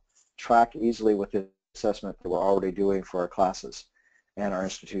well, track easily with the assessment that we're already doing for our classes and our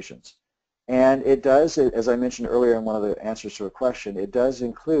institutions. And it does, as I mentioned earlier in one of the answers to a question, it does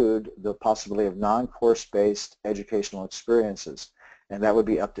include the possibility of non-course-based educational experiences, and that would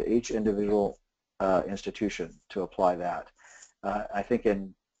be up to each individual institution to apply that. I think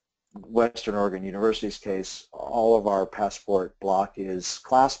in Western Oregon University's case, all of our passport block is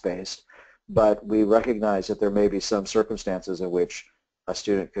class-based, but we recognize that there may be some circumstances in which a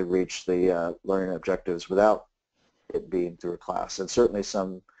student could reach the learning objectives without it being through a class. And certainly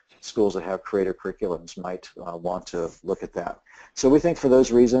some schools that have creative curriculums might want to look at that. So we think for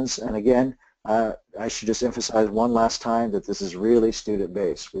those reasons, and again, I should just emphasize one last time that this is really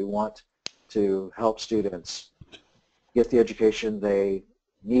student-based. We want to help students get the education they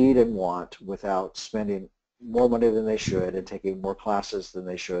need and want without spending more money than they should and taking more classes than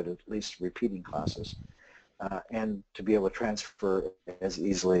they should, at least repeating classes, and to be able to transfer as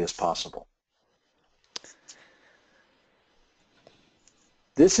easily as possible.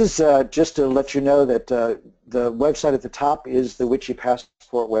 This is just to let you know that the website at the top is the WICHE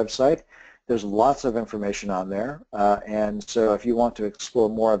Passport website. There's lots of information on there, and so if you want to explore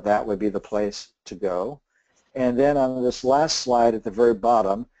more of that, would be the place to go. And then on this last slide at the very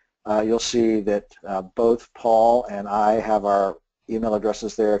bottom, you'll see that both Paul and I have our email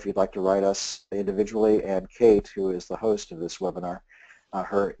addresses there if you'd like to write us individually, and Kate, who is the host of this webinar,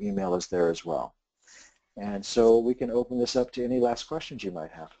 her email is there as well. And so we can open this up to any last questions you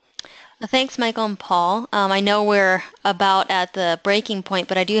might have. Thanks, Michael and Paul. I know we're about at the breaking point,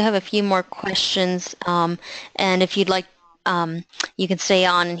 but I do have a few more questions, and if you'd like, you can stay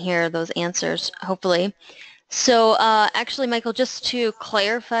on and hear those answers, hopefully. So actually, Michael, just to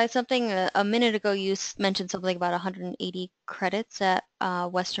clarify something, a minute ago you mentioned something about 180 credits at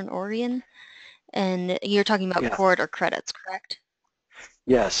Western Oregon, and you're talking about Yeah. quarter credits, correct?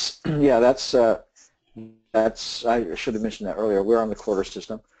 Yes. Yeah, that's I should have mentioned that earlier. We're on the quarter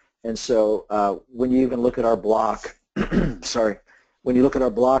system. And so when you even look at our block, sorry, when you look at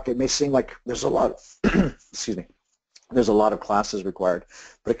our block, it may seem like there's a lot of, excuse me, there's a lot of classes required,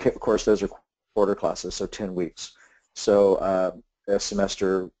 but of course those are quarter classes, so 10 weeks. So a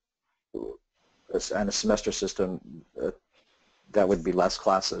semester and a semester system, that would be less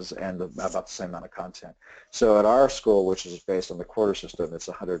classes and about the same amount of content. So at our school, which is based on the quarter system, it's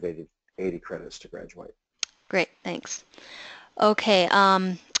 180 credits to graduate. Great, thanks. Okay,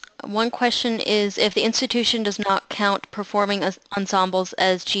 one question is, if the institution does not count performing ensembles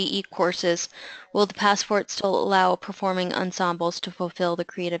as GE courses, will the passport still allow performing ensembles to fulfill the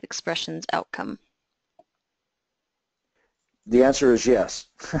creative expressions outcome? The answer is yes,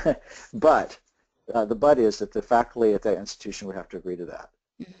 but the but is that the faculty at that institution would have to agree to that.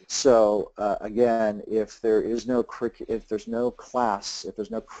 So again, if there's no class, if there's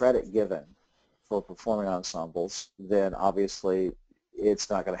no credit given for performing ensembles, then obviously it's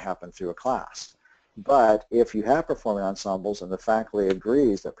not going to happen through a class. But if you have performing ensembles and the faculty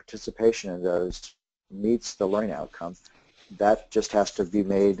agrees that participation in those meets the learning outcome, that just has to be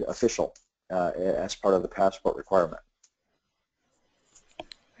made official as part of the passport requirement.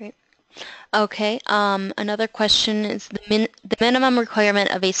 Great. Okay, another question is the minimum requirement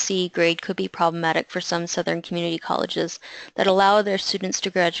of a C grade could be problematic for some Southern community colleges that allow their students to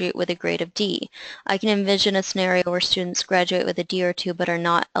graduate with a grade of D. I can envision a scenario where students graduate with a D or 2 but are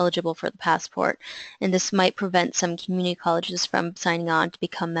not eligible for the passport, and this might prevent some community colleges from signing on to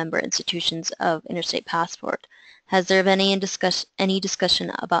become member institutions of Interstate Passport. Has there been any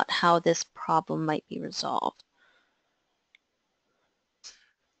discussion about how this problem might be resolved?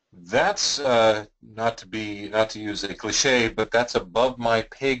 That's not to use a cliche, but that's above my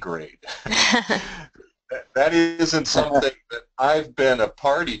pay grade. That isn't something that I've been a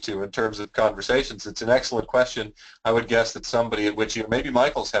party to in terms of conversations. It's an excellent question. I would guess that somebody at which maybe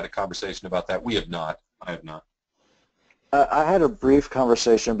Michael's had a conversation about that. We have not. I have not. I had a brief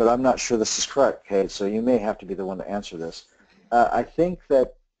conversation, but I'm not sure this is correct, Kate, so you may have to be the one to answer this. I think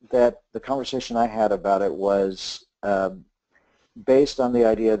that the conversation I had about it was based on the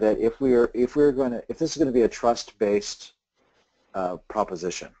idea that if this is going to be a trust-based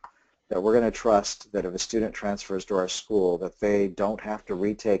proposition, that we're going to trust that if a student transfers to our school that they don't have to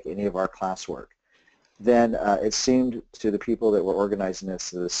retake any of our classwork, then it seemed to the people that were organizing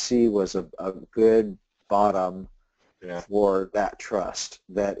this that the C was a good bottom for that trust.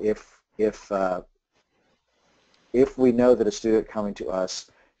 That if we know that a student coming to us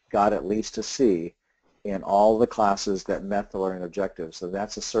got at least a C in all the classes that met the learning objectives, so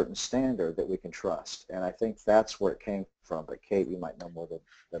that's a certain standard that we can trust. And I think that's where it came from. But Kate, you might know more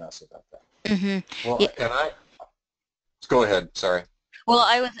than us about that. Mm-hmm. Well, yeah. Go ahead. Sorry. Well,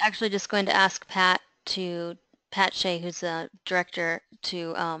 I was actually just going to ask Pat Shea, who's the director,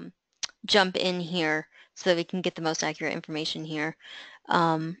 to jump in here so that we can get the most accurate information here.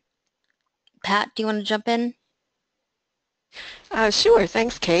 Pat, do you want to jump in? Sure.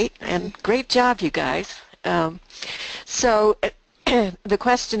 Thanks, Kate, and great job, you guys. So the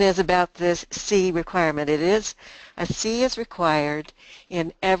question is about this C requirement. A C is required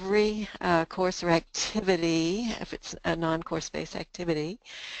in every course or activity, if it's a non-course-based activity,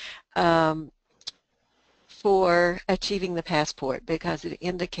 for achieving the passport because it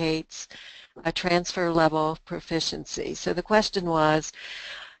indicates a transfer level proficiency. So the question was,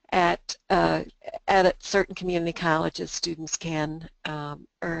 at certain community colleges, students can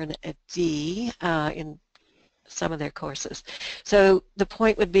earn a D in some of their courses. So the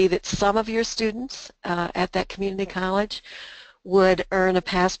point would be that some of your students at that community college would earn a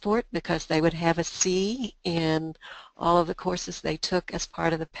passport because they would have a C in all of the courses they took as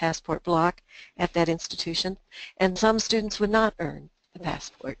part of the passport block at that institution, and some students would not earn the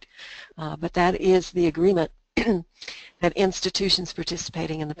passport. But that is the agreement that institutions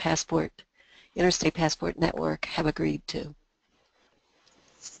participating in the Interstate Passport Network have agreed to.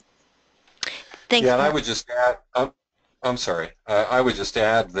 Thanks, yeah, and Pat. I would just add, I'm sorry, I would just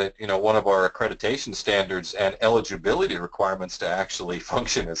add that, one of our accreditation standards and eligibility requirements to actually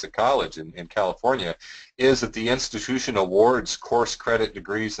function as a college in California is that the institution awards course credit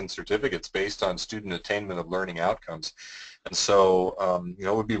degrees and certificates based on student attainment of learning outcomes. And so,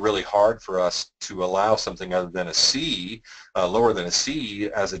 it would be really hard for us to allow something other than a C, lower than a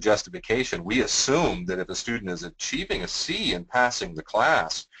C, as a justification. We assume that if a student is achieving a C and passing the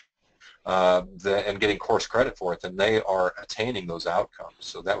class, and getting course credit for it, then they are attaining those outcomes.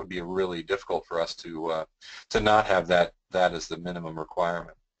 So that would be really difficult for us to not have that as the minimum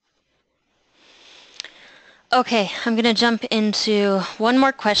requirement. Okay, I'm going to jump into one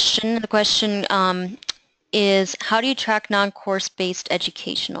more question. The question is, how do you track non-course based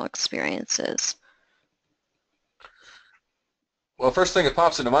educational experiences? Well, first thing that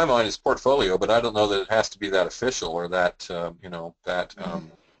pops into my mind is portfolio, but I don't know that it has to be that official or that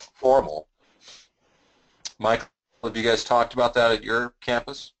formal. Michael, have you guys talked about that at your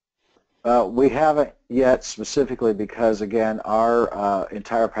campus? We haven't yet, specifically because, again, our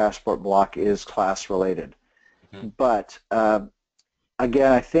entire passport block is class related. Mm-hmm. But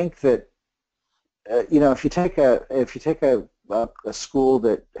again, I think that if you take a school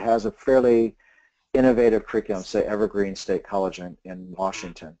that has a fairly innovative curriculum, say Evergreen State College in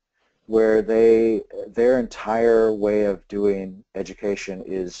Washington, where their entire way of doing education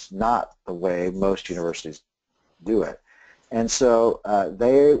is not the way most universities do it. And so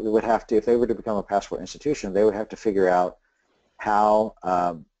they would have to, if they were to become a passport institution, they would have to figure out how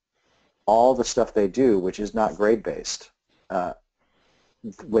all the stuff they do, which is not grade-based,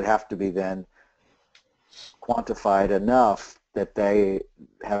 would have to be then quantified enough that they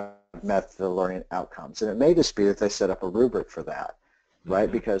have met the learning outcomes. And it may just be that they set up a rubric for that, right?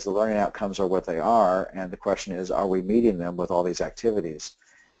 Mm-hmm. Because the learning outcomes are what they are, and the question is, are we meeting them with all these activities?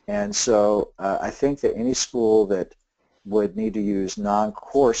 And so I think that any school that would need to use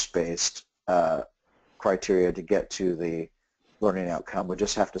non-course based criteria to get to the learning outcome would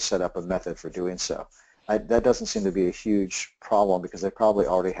just have to set up a method for doing so. That doesn't seem to be a huge problem because they probably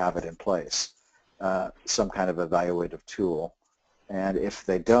already have it in place, some kind of evaluative tool. And if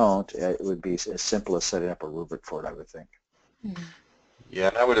they don't, it would be as simple as setting up a rubric for it, I would think. Mm-hmm. Yeah,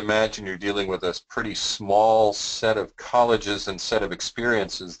 and I would imagine you're dealing with a pretty small set of colleges and set of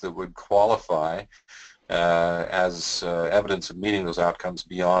experiences that would qualify as evidence of meeting those outcomes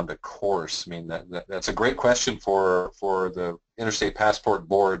beyond a course. I mean, that's a great question for the Interstate Passport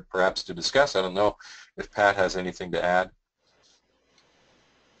Board perhaps to discuss. I don't know if Pat has anything to add.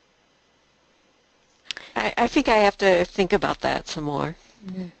 I think I have to think about that some more.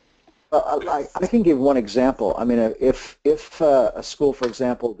 Mm-hmm. I can give one example. I mean, if a school, for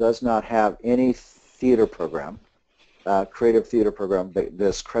example, does not have any theater program, creative theater program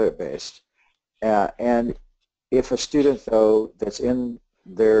that's credit-based, and if a student, though, that's in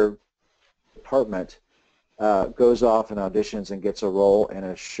their department goes off and auditions and gets a role in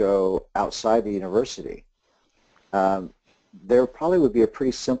a show outside the university, there probably would be a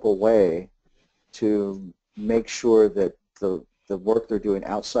pretty simple way to make sure that the work they're doing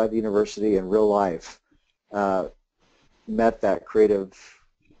outside the university in real life met that creative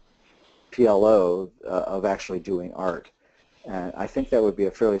PLO of actually doing art. And I think that would be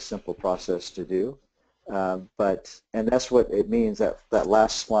a fairly simple process to do. And that's what it means, that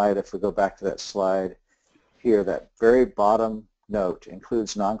last slide, if we go back to that slide here, that very bottom note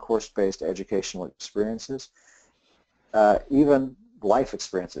includes non-course-based educational experiences, even life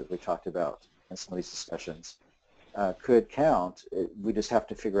experiences we talked about in some of these discussions. Could count. We just have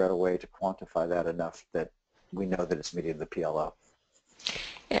to figure out a way to quantify that enough that we know that it's meeting the PLO.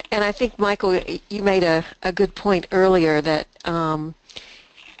 And I think, Michael, you made a good point earlier that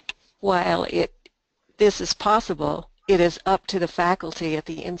while this is possible, it is up to the faculty at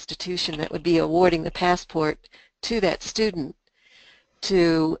the institution that would be awarding the passport to that student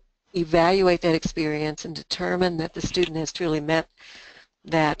to evaluate that experience and determine that the student has truly met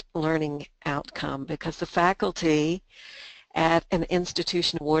that learning outcome, because the faculty at an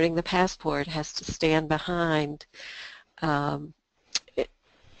institution awarding the passport has to stand behind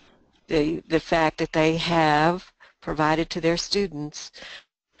the fact that they have provided to their students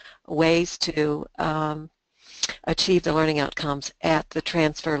ways to achieve the learning outcomes at the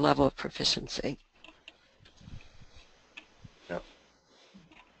transfer level of proficiency. Yep.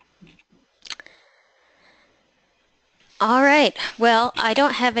 All right. Well, I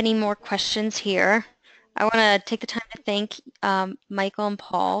don't have any more questions here. I want to take the time to thank Michael and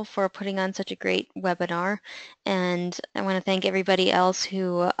Paul for putting on such a great webinar, and I want to thank everybody else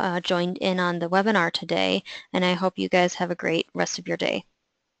who joined in on the webinar today, and I hope you guys have a great rest of your day.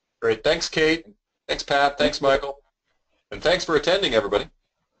 Great. Thanks, Kate. Thanks, Pat. Thanks, Michael. And thanks for attending, everybody.